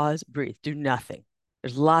 Pause, breathe. Do nothing.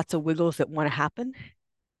 There's lots of wiggles that want to happen.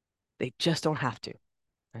 They just don't have to,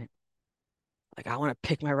 right? Like I want to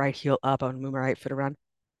pick my right heel up. I want to move my right foot around.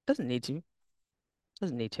 Doesn't need to.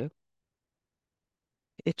 Doesn't need to.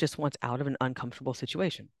 It just wants out of an uncomfortable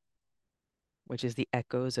situation, which is the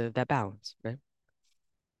echoes of that balance, right?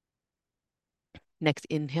 Next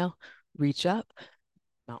inhale, reach up.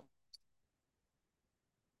 Now,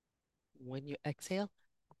 when you exhale,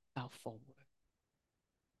 bow forward.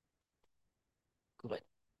 Good.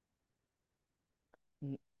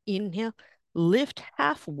 Inhale, lift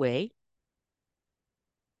halfway.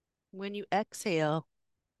 When you exhale,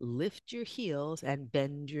 lift your heels and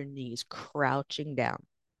bend your knees, crouching down.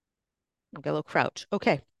 Okay, a little crouch.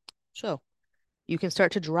 Okay, so you can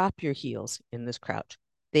start to drop your heels in this crouch.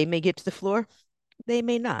 They may get to the floor, they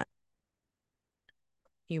may not.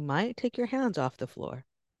 You might take your hands off the floor.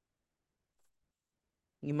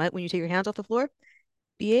 You might, when you take your hands off the floor,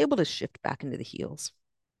 be able to shift back into the heels.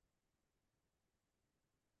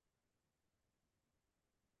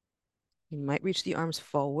 You might reach the arms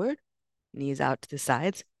forward, knees out to the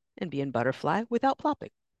sides, and be in butterfly without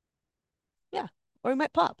plopping. Yeah, or you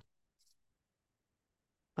might plop.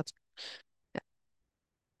 Let's yeah.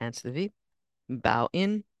 Hands to the V, bow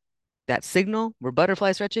in. That signal, we're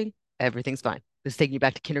butterfly stretching, everything's fine. This is taking you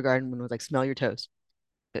back to kindergarten when it was like, smell your toes.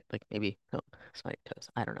 Like maybe, oh, smell your toes.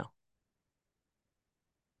 I don't know.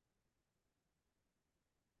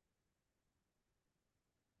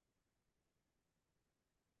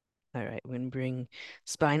 All right, we're gonna bring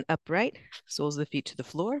spine upright, soles of the feet to the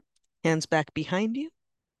floor, hands back behind you,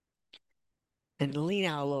 and lean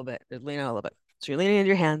out a little bit. Just lean out a little bit. So you're leaning into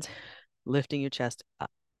your hands, lifting your chest up,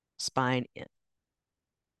 spine in.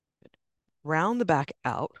 Round the back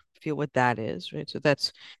out. Feel what that is, right? So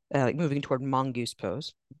that's like moving toward mongoose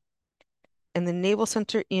pose. And then navel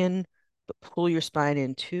center in, but pull your spine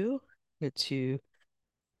in too. Get to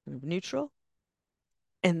neutral.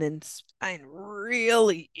 And then spine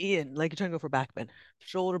really in, like you're trying to go for back bend.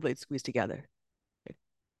 Shoulder blades squeeze together. Okay.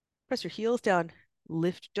 Press your heels down.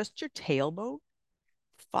 Lift just your tailbone.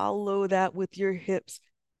 Follow that with your hips.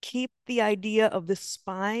 Keep the idea of the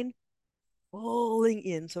spine pulling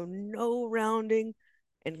in. So no rounding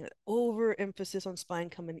and overemphasis on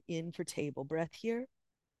spine coming in for table. Breath here.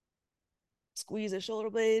 Squeeze the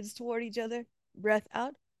shoulder blades toward each other. Breath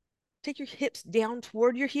out. Take your hips down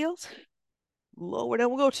toward your heels. Lower down.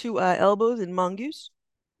 We'll go to elbows in mongoose.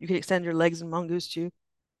 You can extend your legs in mongoose too,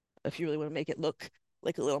 if you really want to make it look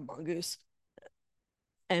like a little mongoose.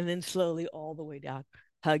 And then slowly all the way down.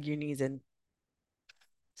 Hug your knees in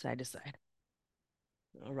side to side.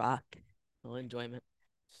 A rock, a little enjoyment.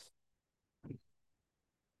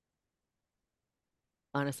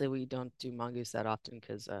 Honestly, we don't do mongoose that often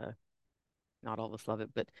because not all of us love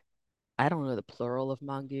it. But I don't know the plural of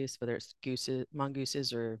mongoose, whether it's gooses,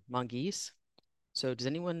 mongooses, or mongoose. So does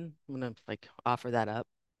anyone want to like offer that up,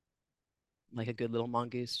 like a good little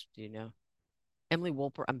mongoose? Do you know? Emily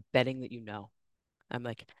Wolper, I'm betting that you know. I'm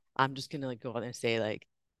like, I'm just gonna like go on and say like,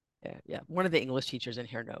 yeah, yeah. One of the English teachers in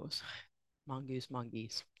here knows. Mongoose,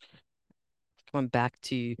 mongoose. Come back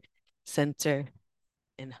to center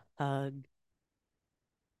and hug.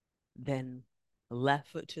 Then left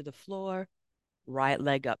foot to the floor, right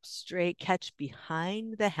leg up straight, catch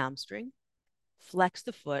behind the hamstring, flex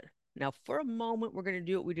the foot. Now, for a moment, we're going to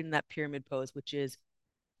do what we did in that pyramid pose, which is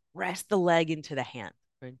rest the leg into the hand.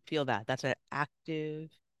 Right? Feel that. That's an active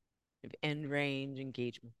end range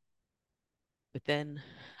engagement. But then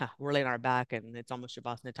we're laying on our back and it's almost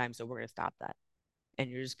Shavasana time, so we're going to stop that. And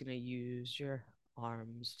you're just going to use your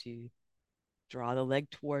arms to draw the leg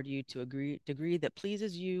toward you to a degree that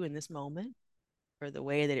pleases you in this moment or the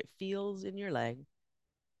way that it feels in your leg.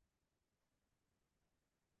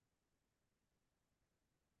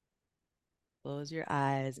 Close your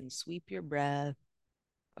eyes and sweep your breath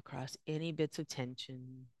across any bits of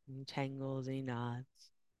tension, any tangles, any knots.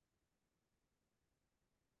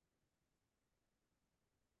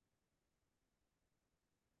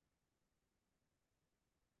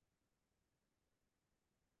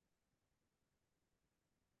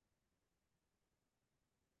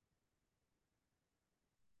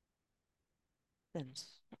 Then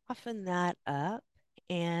soften that up,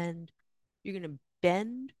 and you're going to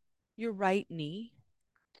bend your right knee,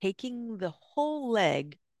 taking the whole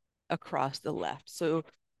leg across the left. So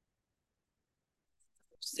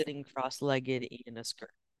sitting cross-legged in a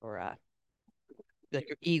skirt or like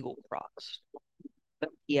your eagle cross. But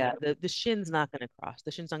yeah, the shin's not going to cross.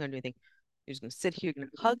 The shin's not going to do anything. You're just going to sit here. You're going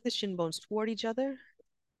to hug the shin bones toward each other.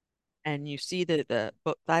 And you see that the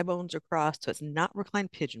thigh bones are crossed. So it's not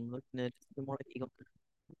reclined pigeon. We're looking at more like eagle.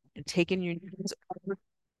 And taking your knees over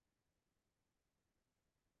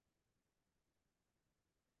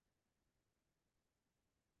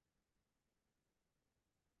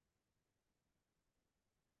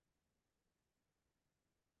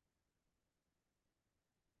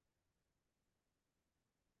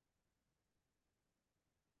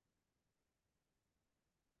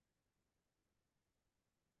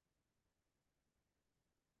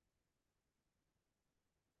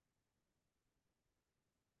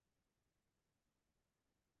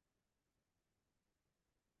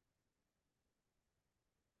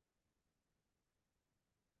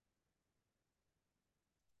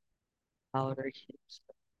outer hips.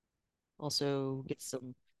 Also get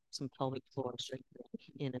some pelvic floor strength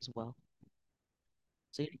in as well.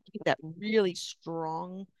 So you keep that really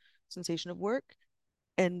strong sensation of work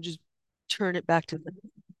and just turn it back to the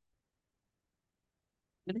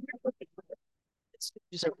it's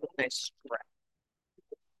just a really nice stretch.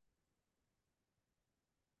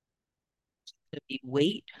 The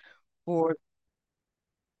weight for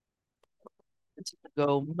it's gonna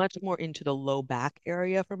go much more into the low back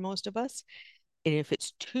area for most of us. And if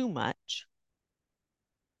it's too much,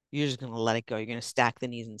 you're just gonna let it go. You're gonna stack the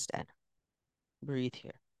knees instead. Breathe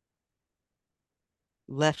here.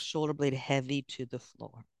 Left shoulder blade heavy to the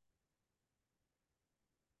floor.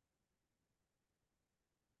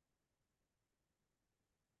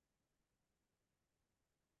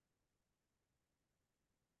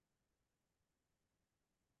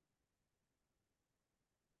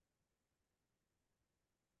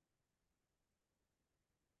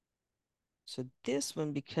 So this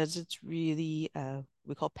one, because it's really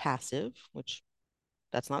we call passive, which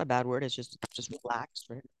that's not a bad word. It's just relaxed,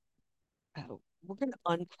 right? We're gonna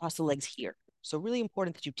uncross the legs here. So really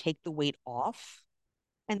important that you take the weight off,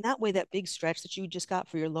 and that way that big stretch that you just got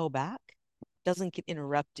for your low back doesn't get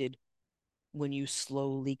interrupted when you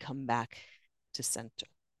slowly come back to center,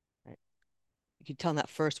 right? You can tell in that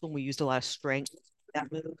first one we used a lot of strength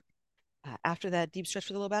that move. After that deep stretch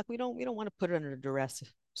for the low back, we don't want to put it under duress.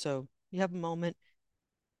 So you have a moment,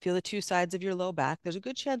 feel the two sides of your low back. There's a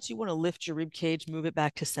good chance you want to lift your rib cage, move it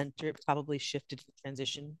back to center, probably shift it to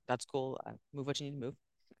transition. That's cool. Move what you need to move.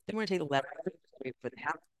 Then we're gonna take the left, wait for the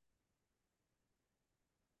half.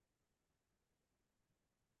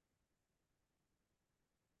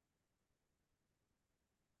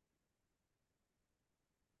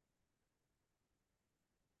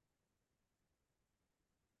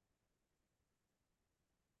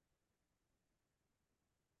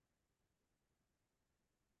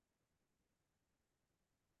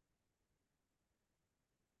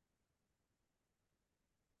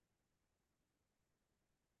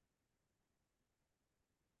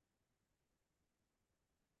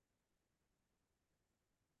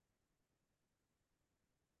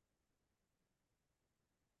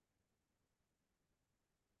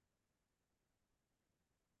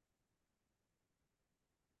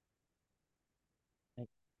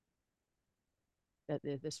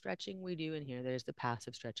 The stretching we do in here, there's the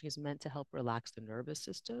passive stretching, is meant to help relax the nervous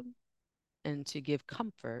system and to give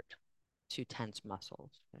comfort to tense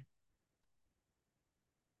muscles.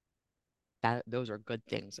 Okay? Those are good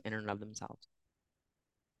things in and of themselves.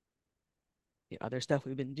 The other stuff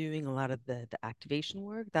we've been doing, a lot of the activation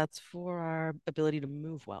work, that's for our ability to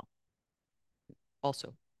move well.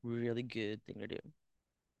 Also, really good thing to do.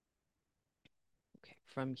 Okay,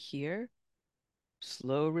 from here,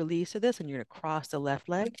 slow release of this, and you're gonna cross the left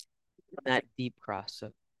leg, that deep cross.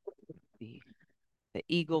 So the the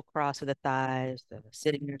eagle cross of the thighs, the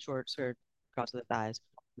sitting in a short skirt cross of the thighs,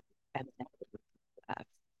 and then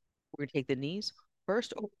we're gonna take the knees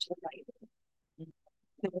first over to the right,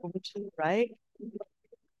 then over to the right.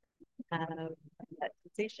 That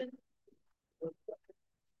sensation.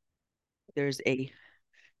 There's a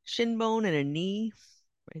shin bone and a knee,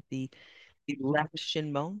 right? The left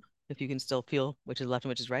shin bone, if you can still feel which is left and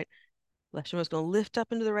which is right. Left shin bone is going to lift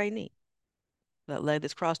up into the right knee. That leg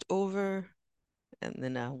that's crossed over, and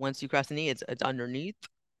then once you cross the knee, it's underneath.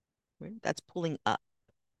 Right? That's pulling up,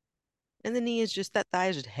 and the knee is just that thigh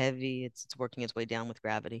is just heavy. It's working its way down with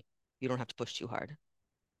gravity. You don't have to push too hard.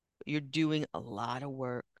 But you're doing a lot of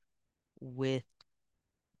work with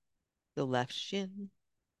the left shin,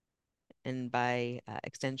 and by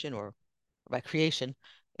extension or by creation,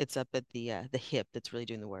 it's up at the hip that's really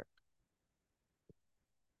doing the work.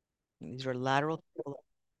 These are lateral.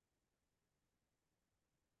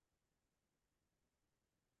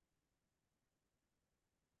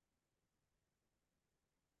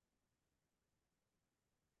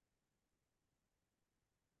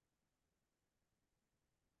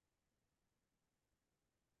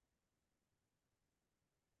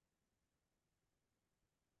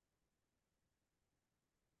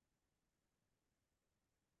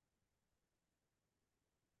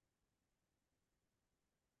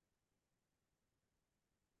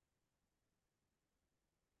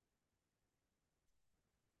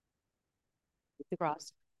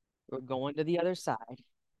 Across. We're going to the other side,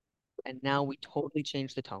 and now we totally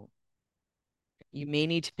change the tone. You may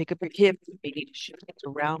need to pick up your hip, you may need to shift things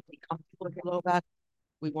around, be comfortable with your low back.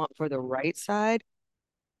 We want for the right side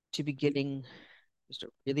to be getting just a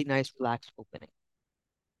really nice relaxed opening.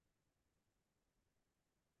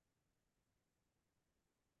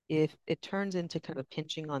 If it turns into kind of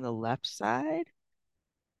pinching on the left side,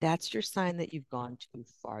 that's your sign that you've gone too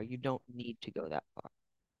far. You don't need to go that far.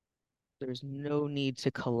 There's no need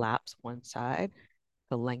to collapse one side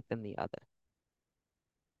to lengthen the other.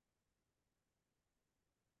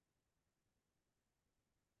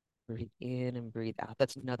 Breathe in and breathe out.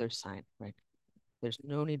 That's another sign, right? There's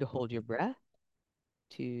no need to hold your breath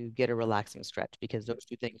to get a relaxing stretch because those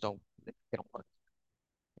two things they don't work.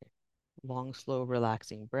 Long, slow,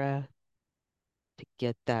 relaxing breath to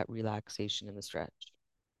get that relaxation in the stretch.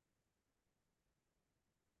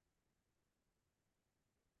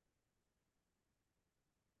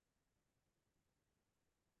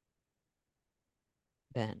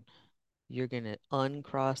 Then you're going to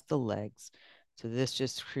uncross the legs. So this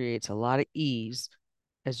just creates a lot of ease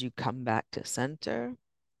as you come back to center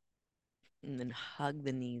and then hug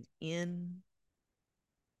the knees in.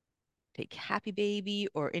 Take happy baby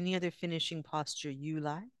or any other finishing posture you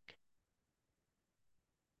like.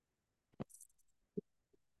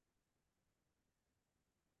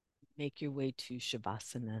 Make your way to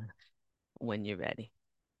Shavasana when you're ready.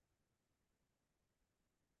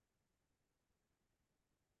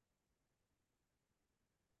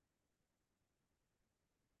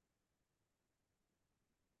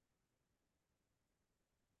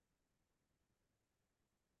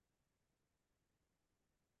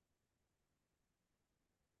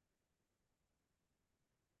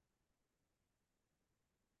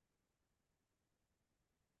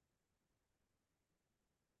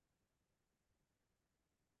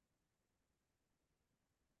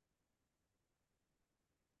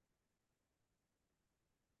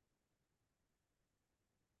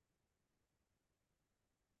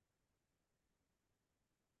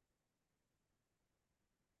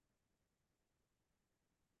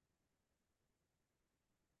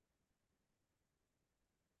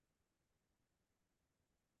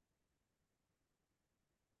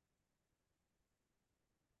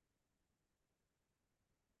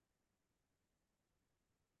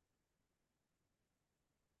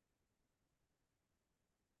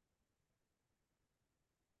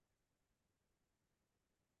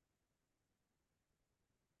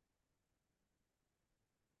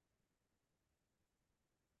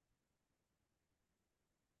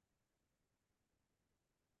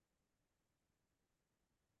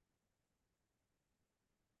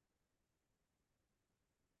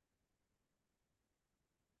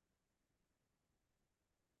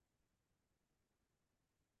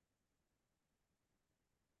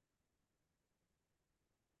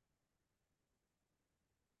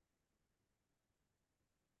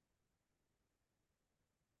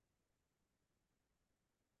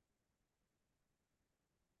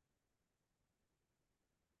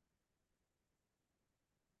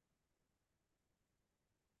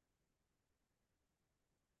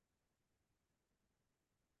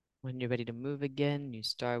 When you're ready to move again, you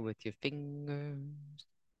start with your fingers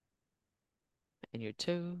and your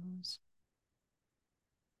toes.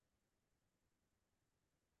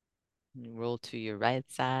 And roll to your right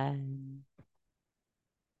side.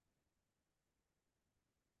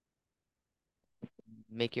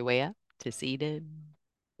 Make your way up to seated.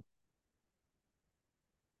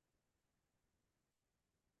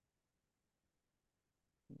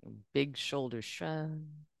 Big shoulder shrug.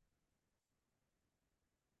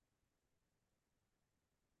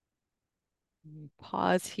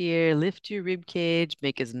 Pause here, lift your rib cage,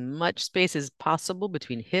 make as much space as possible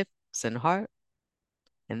between hips and heart,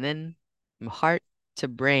 and then from heart to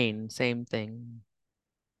brain, same thing.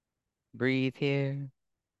 Breathe here.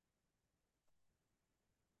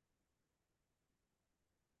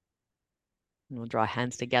 We'll draw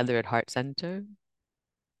hands together at heart center.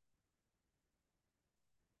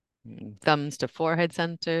 Thumbs to forehead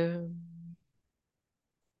center.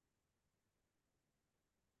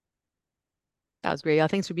 That was great, y'all.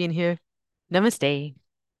 Thanks for being here. Namaste.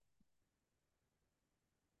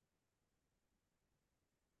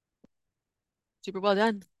 Super well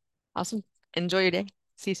done. Awesome. Enjoy your day.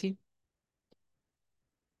 See you soon.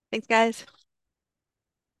 Thanks, guys.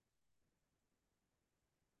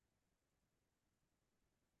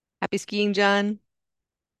 Happy skiing, John.